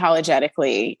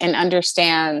unapologetically, and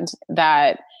understand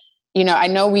that, I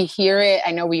know we hear it,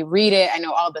 I know we read it, I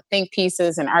know all the think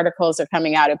pieces and articles are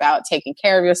coming out about taking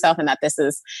care of yourself, and that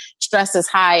stress is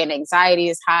high and anxiety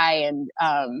is high, and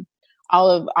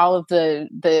all of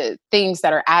the things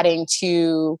that are adding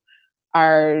to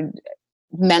our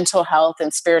mental health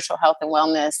and spiritual health and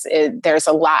wellness. There's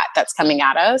a lot that's coming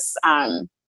at us.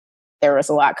 There was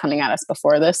a lot coming at us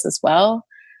before this as well,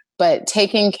 but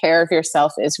taking care of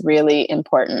yourself is really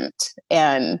important.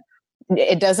 And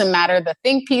it doesn't matter the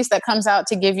think piece that comes out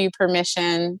to give you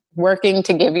permission. Working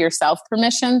to give yourself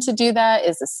permission to do that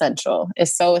is essential.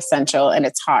 It's so essential. And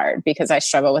it's hard because I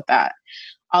struggle with that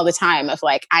all the time of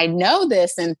like, I know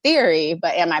this in theory,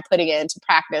 but am I putting it into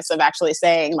practice of actually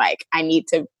saying like, I need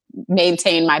to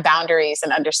maintain my boundaries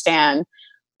and understand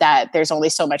that there's only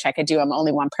so much I could do. I'm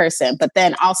only one person. But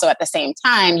then also at the same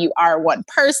time, you are one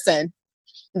person.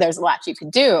 There's a lot you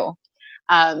could do.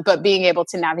 But being able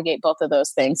to navigate both of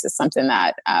those things is something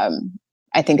that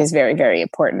I think is very, very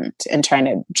important, and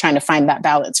trying to find that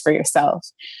balance for yourself.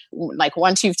 Like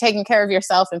once you've taken care of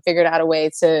yourself and figured out a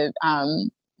way to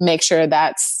make sure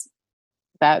that's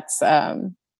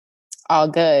all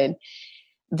good,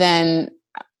 then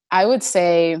I would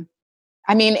say,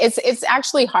 I mean, it's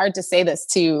actually hard to say this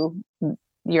to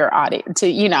your audience, to,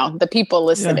 the people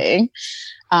listening,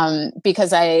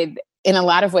 because in a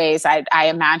lot of ways, I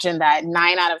imagine that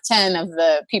 9 out of 10 of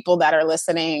the people that are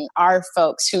listening are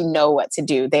folks who know what to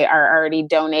do. They are already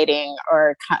donating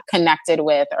or connected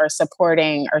with or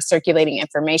supporting or circulating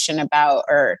information about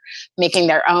or making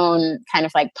their own kind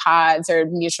of like pods or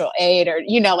mutual aid or,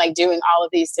 like doing all of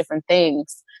these different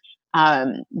things.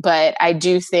 But I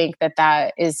do think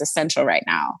that is essential right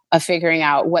now, of figuring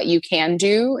out what you can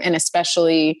do, and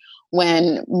especially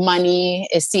when money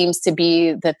seems to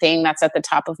be the thing that's at the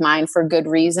top of mind for good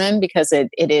reason, because it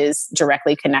is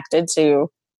directly connected to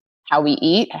how we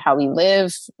eat, how we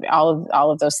live, all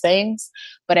of those things.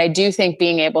 But I do think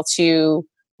being able to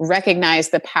recognize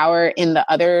the power in the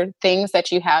other things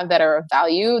that you have that are of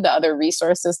value, the other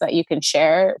resources that you can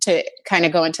share. To kind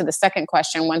of go into the second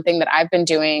question, one thing that I've been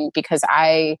doing, because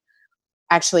I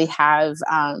actually have,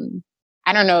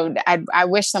 I don't know, I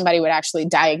wish somebody would actually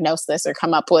diagnose this or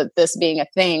come up with this being a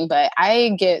thing, but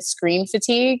I get screen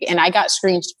fatigue, and I got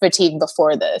screen fatigue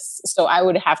before this. So I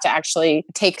would have to actually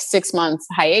take 6 months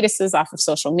hiatuses off of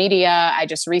social media. I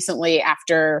just recently,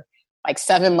 after like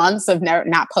 7 months of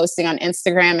not posting on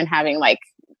Instagram and having like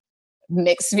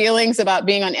mixed feelings about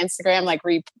being on Instagram, like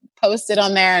reposted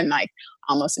on there and like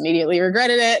almost immediately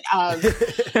regretted it.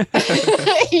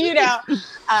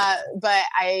 But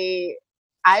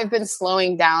I've been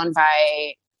slowing down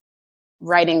by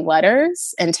writing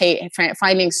letters and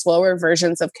finding slower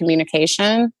versions of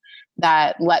communication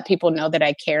that let people know that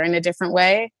I care in a different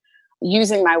way,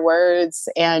 using my words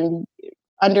and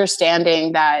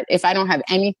understanding that if I don't have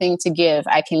anything to give,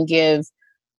 I can give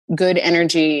good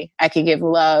energy, I can give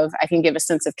love, I can give a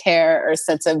sense of care or a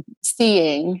sense of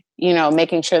seeing,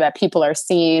 making sure that people are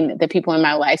seen, the people in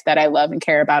my life that I love and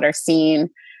care about are seen.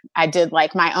 I did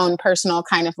like my own personal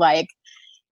kind of like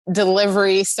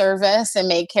delivery service and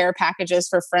made care packages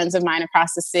for friends of mine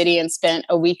across the city, and spent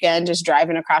a weekend just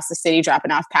driving across the city,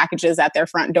 dropping off packages at their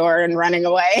front door and running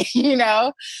away,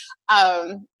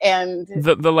 and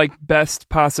the like best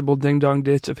possible ding dong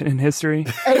ditch in history.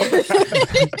 So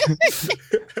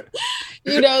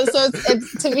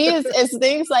it's to me, it's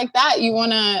things like that. You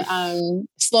want to,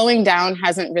 slowing down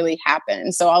hasn't really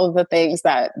happened. So all of the things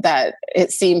that it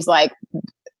seems like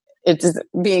it's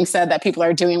being said that people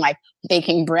are doing, like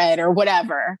baking bread or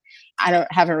whatever, I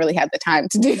haven't really had the time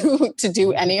to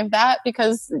do any of that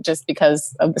because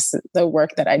of the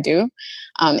work that I do.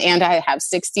 And I have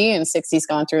 60, and 60 is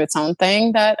going through its own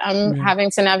thing that I'm having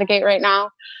to navigate right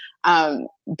now.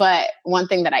 But one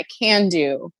thing that I can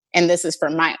do, and this is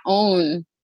for my own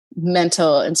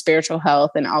mental and spiritual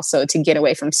health, and also to get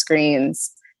away from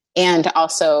screens, and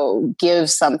also give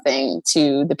something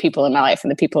to the people in my life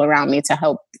and the people around me to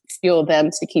help fuel them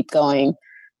to keep going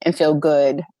and feel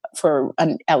good for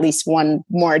at least one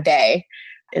more day,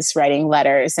 is writing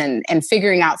letters and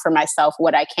figuring out for myself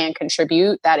what I can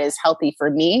contribute that is healthy for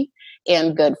me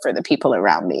and good for the people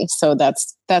around me. So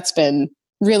that's been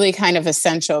really kind of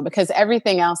essential, because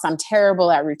everything else, I'm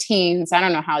terrible at routines. I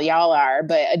don't know how y'all are,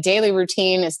 but a daily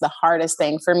routine is the hardest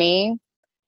thing for me.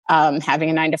 Having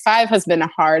a 9-to-5 has been a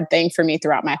hard thing for me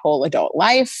throughout my whole adult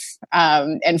life.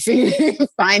 And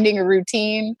finding a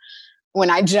routine when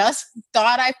I just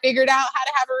thought I figured out how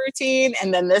to have a routine,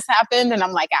 and then this happened and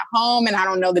I'm like at home and I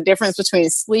don't know the difference between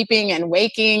sleeping and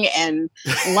waking and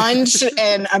lunch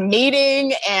and a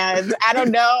meeting, and I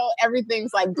don't know,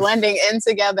 everything's like blending in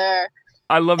together.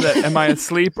 I love that. Am I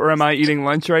asleep or am I eating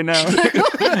lunch right now?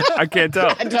 I can't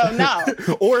tell. I don't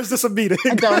know. Or is this a meeting?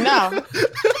 I don't know.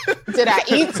 Did I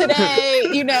eat today?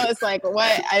 You know, it's like,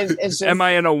 what? It's just... Am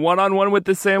I in a one-on-one with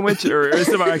the sandwich, or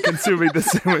am I consuming the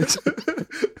sandwich?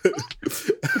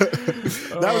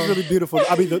 That was really beautiful.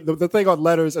 I mean, the thing on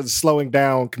letters and slowing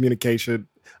down communication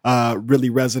really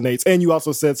resonates. And you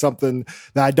also said something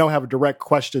that I don't have a direct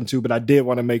question to, but I did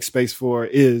want to make space for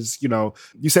is, you know,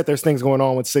 you said there's things going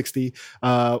on with 60,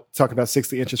 talking about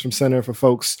 60 Inches from Center for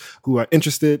folks who are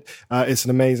interested. It's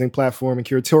an amazing platform and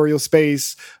curatorial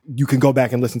space. You can go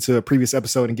back and listen to a previous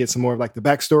episode and get some more of like the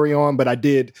backstory on, but I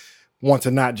did want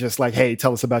to not just like, hey,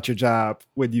 tell us about your job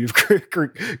when you've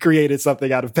created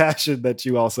something out of passion that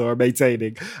you also are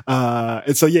maintaining.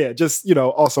 And so, yeah, just, you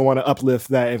know, also want to uplift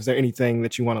that. Is there anything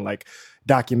that you want to like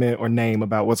document or name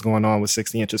about what's going on with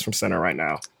 60 Inches from Center right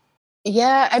now?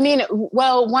 Yeah, I mean,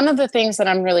 well, one of the things that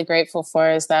I'm really grateful for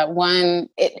is that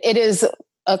it is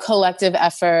a collective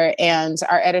effort, and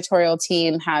our editorial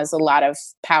team has a lot of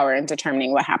power in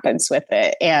determining what happens with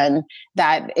it. And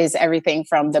that is everything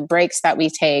from the breaks that we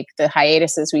take, the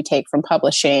hiatuses we take from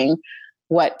publishing,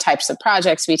 what types of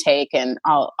projects we take, and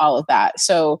all of that.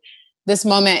 So this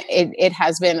moment, it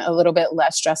has been a little bit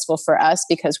less stressful for us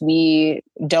because we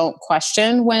don't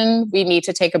question when we need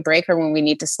to take a break or when we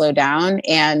need to slow down.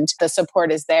 And the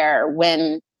support is there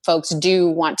when folks do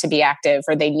want to be active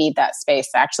or they need that space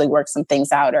to actually work some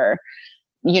things out, or,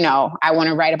 you know, I want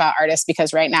to write about artists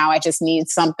because right now I just need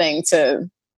something to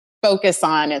focus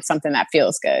on and something that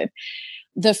feels good.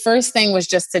 The first thing was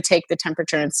just to take the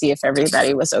temperature and see if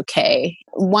everybody was okay.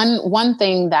 One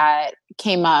thing that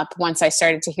came up once I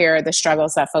started to hear the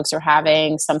struggles that folks are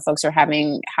having, some folks are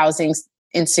having housing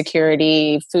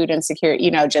insecurity, food insecurity,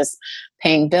 you know, just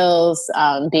paying bills,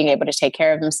 being able to take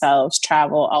care of themselves,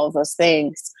 travel, all of those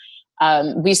things.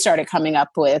 We started coming up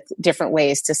with different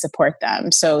ways to support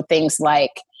them. So things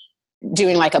like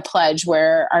doing like a pledge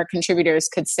where our contributors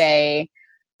could say,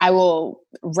 I will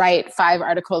write 5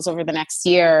 articles over the next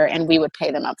year, and we would pay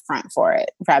them up front for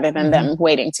it rather than them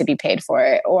waiting to be paid for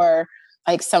it. Or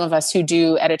like some of us who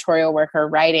do editorial work or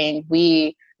writing,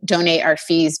 we donate our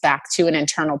fees back to an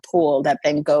internal pool that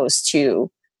then goes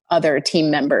to other team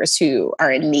members who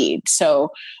are in need. So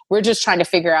we're just trying to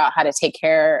figure out how to take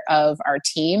care of our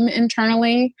team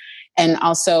internally, and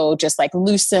also just like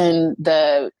loosen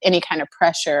any kind of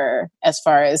pressure as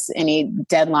far as any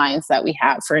deadlines that we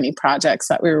have for any projects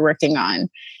that we were working on,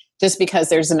 just because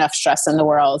there's enough stress in the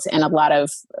world. And a lot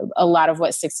of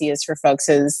what 60 is for folks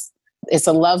is it's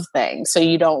a love thing. So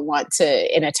you don't want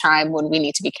to, in a time when we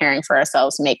need to be caring for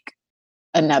ourselves, make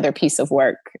another piece of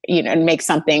work, you know, and make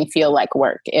something feel like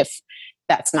work if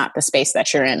that's not the space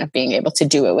that you're in, of being able to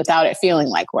do it without it feeling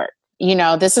like work. You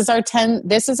know, this is our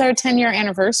 10-year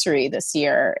anniversary this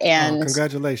year. And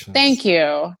congratulations. Thank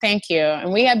you.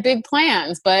 And we have big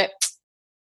plans,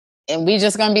 and we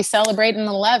just going to be celebrating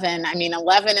 11. I mean,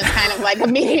 11 is kind of like a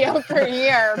mediocre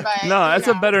year, but no, that's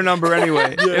a better number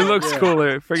anyway. It looks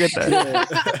cooler. Forget that.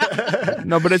 Yeah.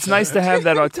 No, but it's nice to have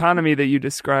that autonomy that you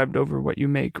described over what you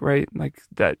make, right? Like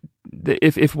that,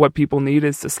 if what people need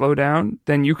is to slow down,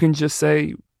 then you can just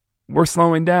say, we're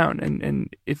slowing down.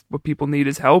 And if what people need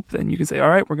is help, then you can say, all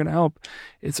right, we're going to help.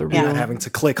 It's a real... Not having to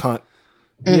click hunt.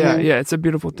 Yeah, it's a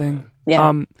beautiful thing.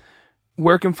 Yeah.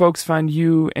 Where can folks find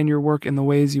you and your work in the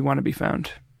ways you want to be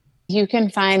found? You can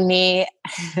find me.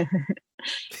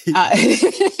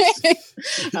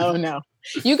 Oh no.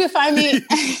 You can find me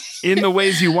in the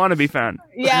ways you want to be found.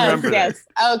 Yes.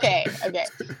 Okay.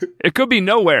 It could be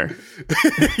nowhere.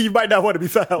 You might not want to be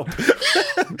found.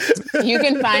 You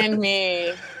can find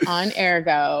me on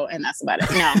Ergo, and that's about it.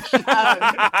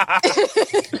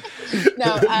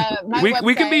 No.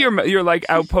 We can be your like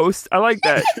outpost. I like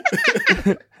that.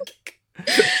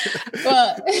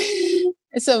 Well,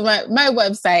 so my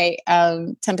website,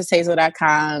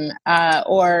 tempesthazel.com,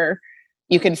 or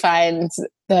you can find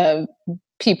the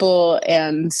people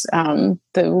and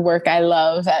the work I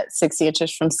love at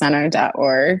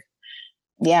 60inchesfromcenter.org.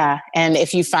 yeah. And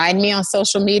if you find me on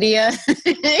social media,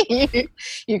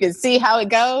 you can see how it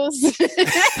goes.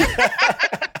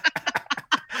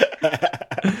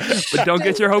 But don't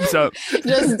get your hopes up.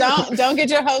 Just don't get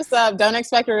your hopes up. Don't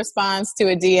expect a response to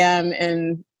a DM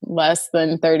in less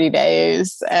than 30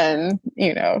 days. And,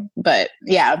 but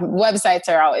yeah, websites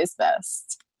are always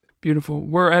best. Beautiful.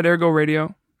 We're at Ergo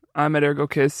Radio. I'm at Ergo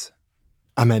Kiss.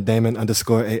 I'm at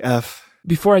Damon_AF.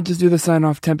 Before I just do the sign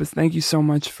off, Tempest, thank you so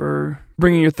much for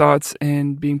bringing your thoughts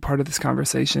and being part of this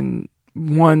conversation.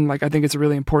 One, I think it's a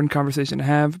really important conversation to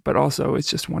have, but also it's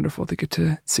just wonderful to get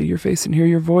to see your face and hear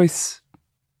your voice.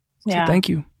 Yeah. So thank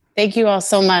you. Thank you all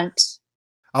so much.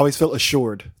 I always feel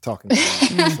assured talking to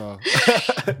you. So.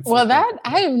 Well,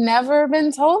 I've never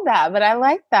been told that, but I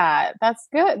like that. That's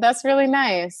good. That's really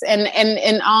nice. And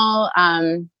in all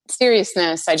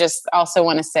seriousness, I just also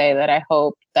want to say that I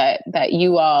hope that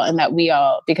you all and that we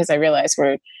all, because I realize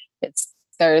it's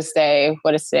Thursday.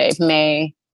 What is today?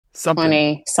 May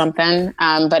 20 something.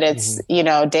 But it's,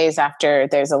 days after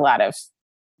there's a lot of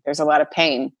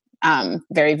pain,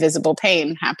 very visible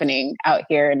pain happening out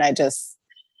here. And I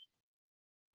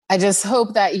just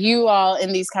hope that you all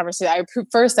in these conversations,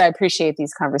 first, I appreciate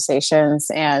these conversations.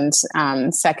 And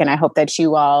second, I hope that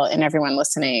you all and everyone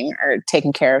listening are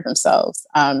taking care of themselves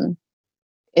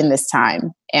in this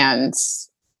time. And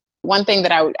one thing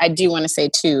that I do want to say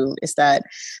too is that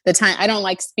I don't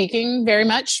like speaking very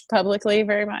much publicly,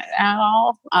 very much at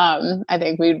all. I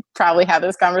think we'd probably have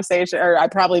this conversation, or I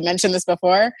probably mentioned this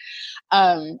before.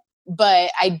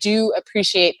 But I do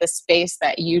appreciate the space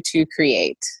that you two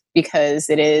create, because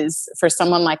it is, for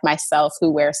someone like myself who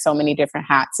wears so many different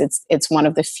hats, it's one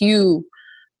of the few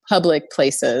public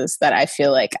places that I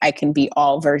feel like I can be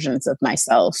all versions of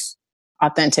myself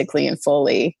authentically and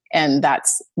fully. And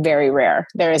that's very rare.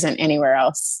 There isn't anywhere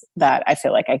else that I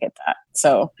feel like I get that.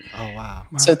 So, oh, wow.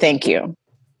 So thank you.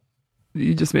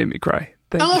 You just made me cry.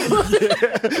 Thank you. Oh,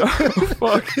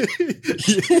 fuck.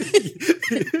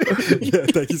 Yeah,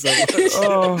 thank you so much.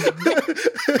 Oh.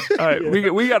 All right,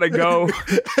 we gotta go.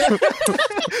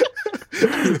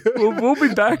 We'll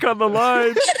be back on the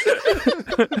line.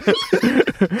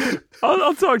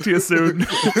 I'll talk to you soon.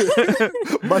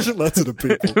 Much love to the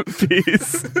people.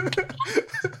 Peace.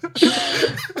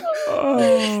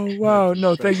 Oh, wow.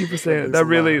 No, thank you for saying it. That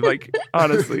really,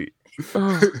 honestly.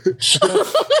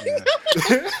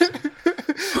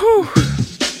 Oh.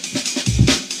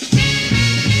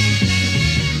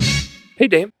 Hey,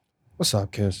 Dame. What's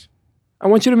up, Kiss? I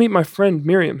want you to meet my friend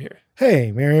Miriam here.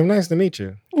 Hey, Miriam. Nice to meet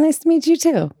you. Nice to meet you,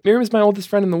 too. Miriam is my oldest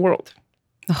friend in the world.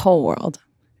 The whole world.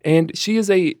 And she is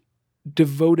a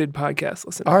devoted podcast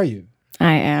listener. Are you?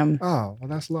 I am. Oh, well,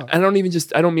 that's love. I don't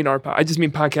mean our podcast. I just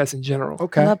mean podcasts in general.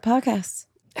 Okay. I love podcasts.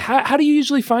 How do you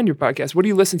usually find your podcasts? What do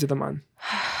you listen to them on?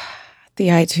 The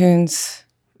iTunes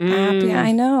app. Yeah,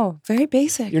 I know. Very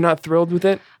basic. You're not thrilled with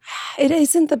it? It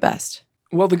isn't the best.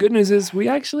 Well, the good news is we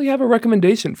actually have a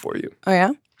recommendation for you. Oh,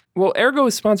 yeah? Well, Ergo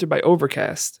is sponsored by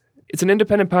Overcast. It's an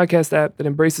independent podcast app that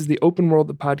embraces the open world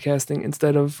of podcasting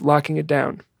instead of locking it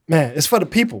down. Man, it's for the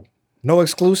people. No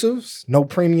exclusives, no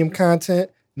premium content,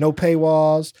 no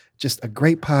paywalls, just a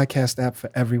great podcast app for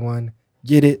everyone.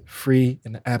 Get it free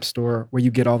in the App Store where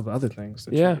you get all the other things.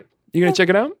 Yeah. You going to check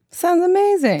it out? Sounds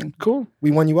amazing. Cool.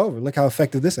 We won you over. Look how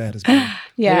effective this ad has been.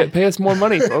 Yeah. Pay us more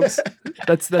money, folks.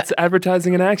 That's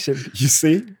advertising in action. You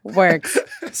see? Works.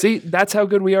 See, that's how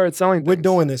good we are at selling things. We're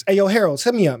doing this. Hey, yo, Harold,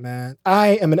 hit me up, man.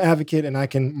 I am an advocate and I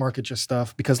can market your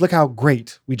stuff because look how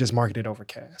great we just marketed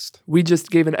Overcast. We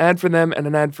just gave an ad for them and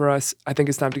an ad for us. I think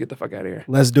it's time to get the fuck out of here.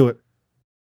 Let's do it.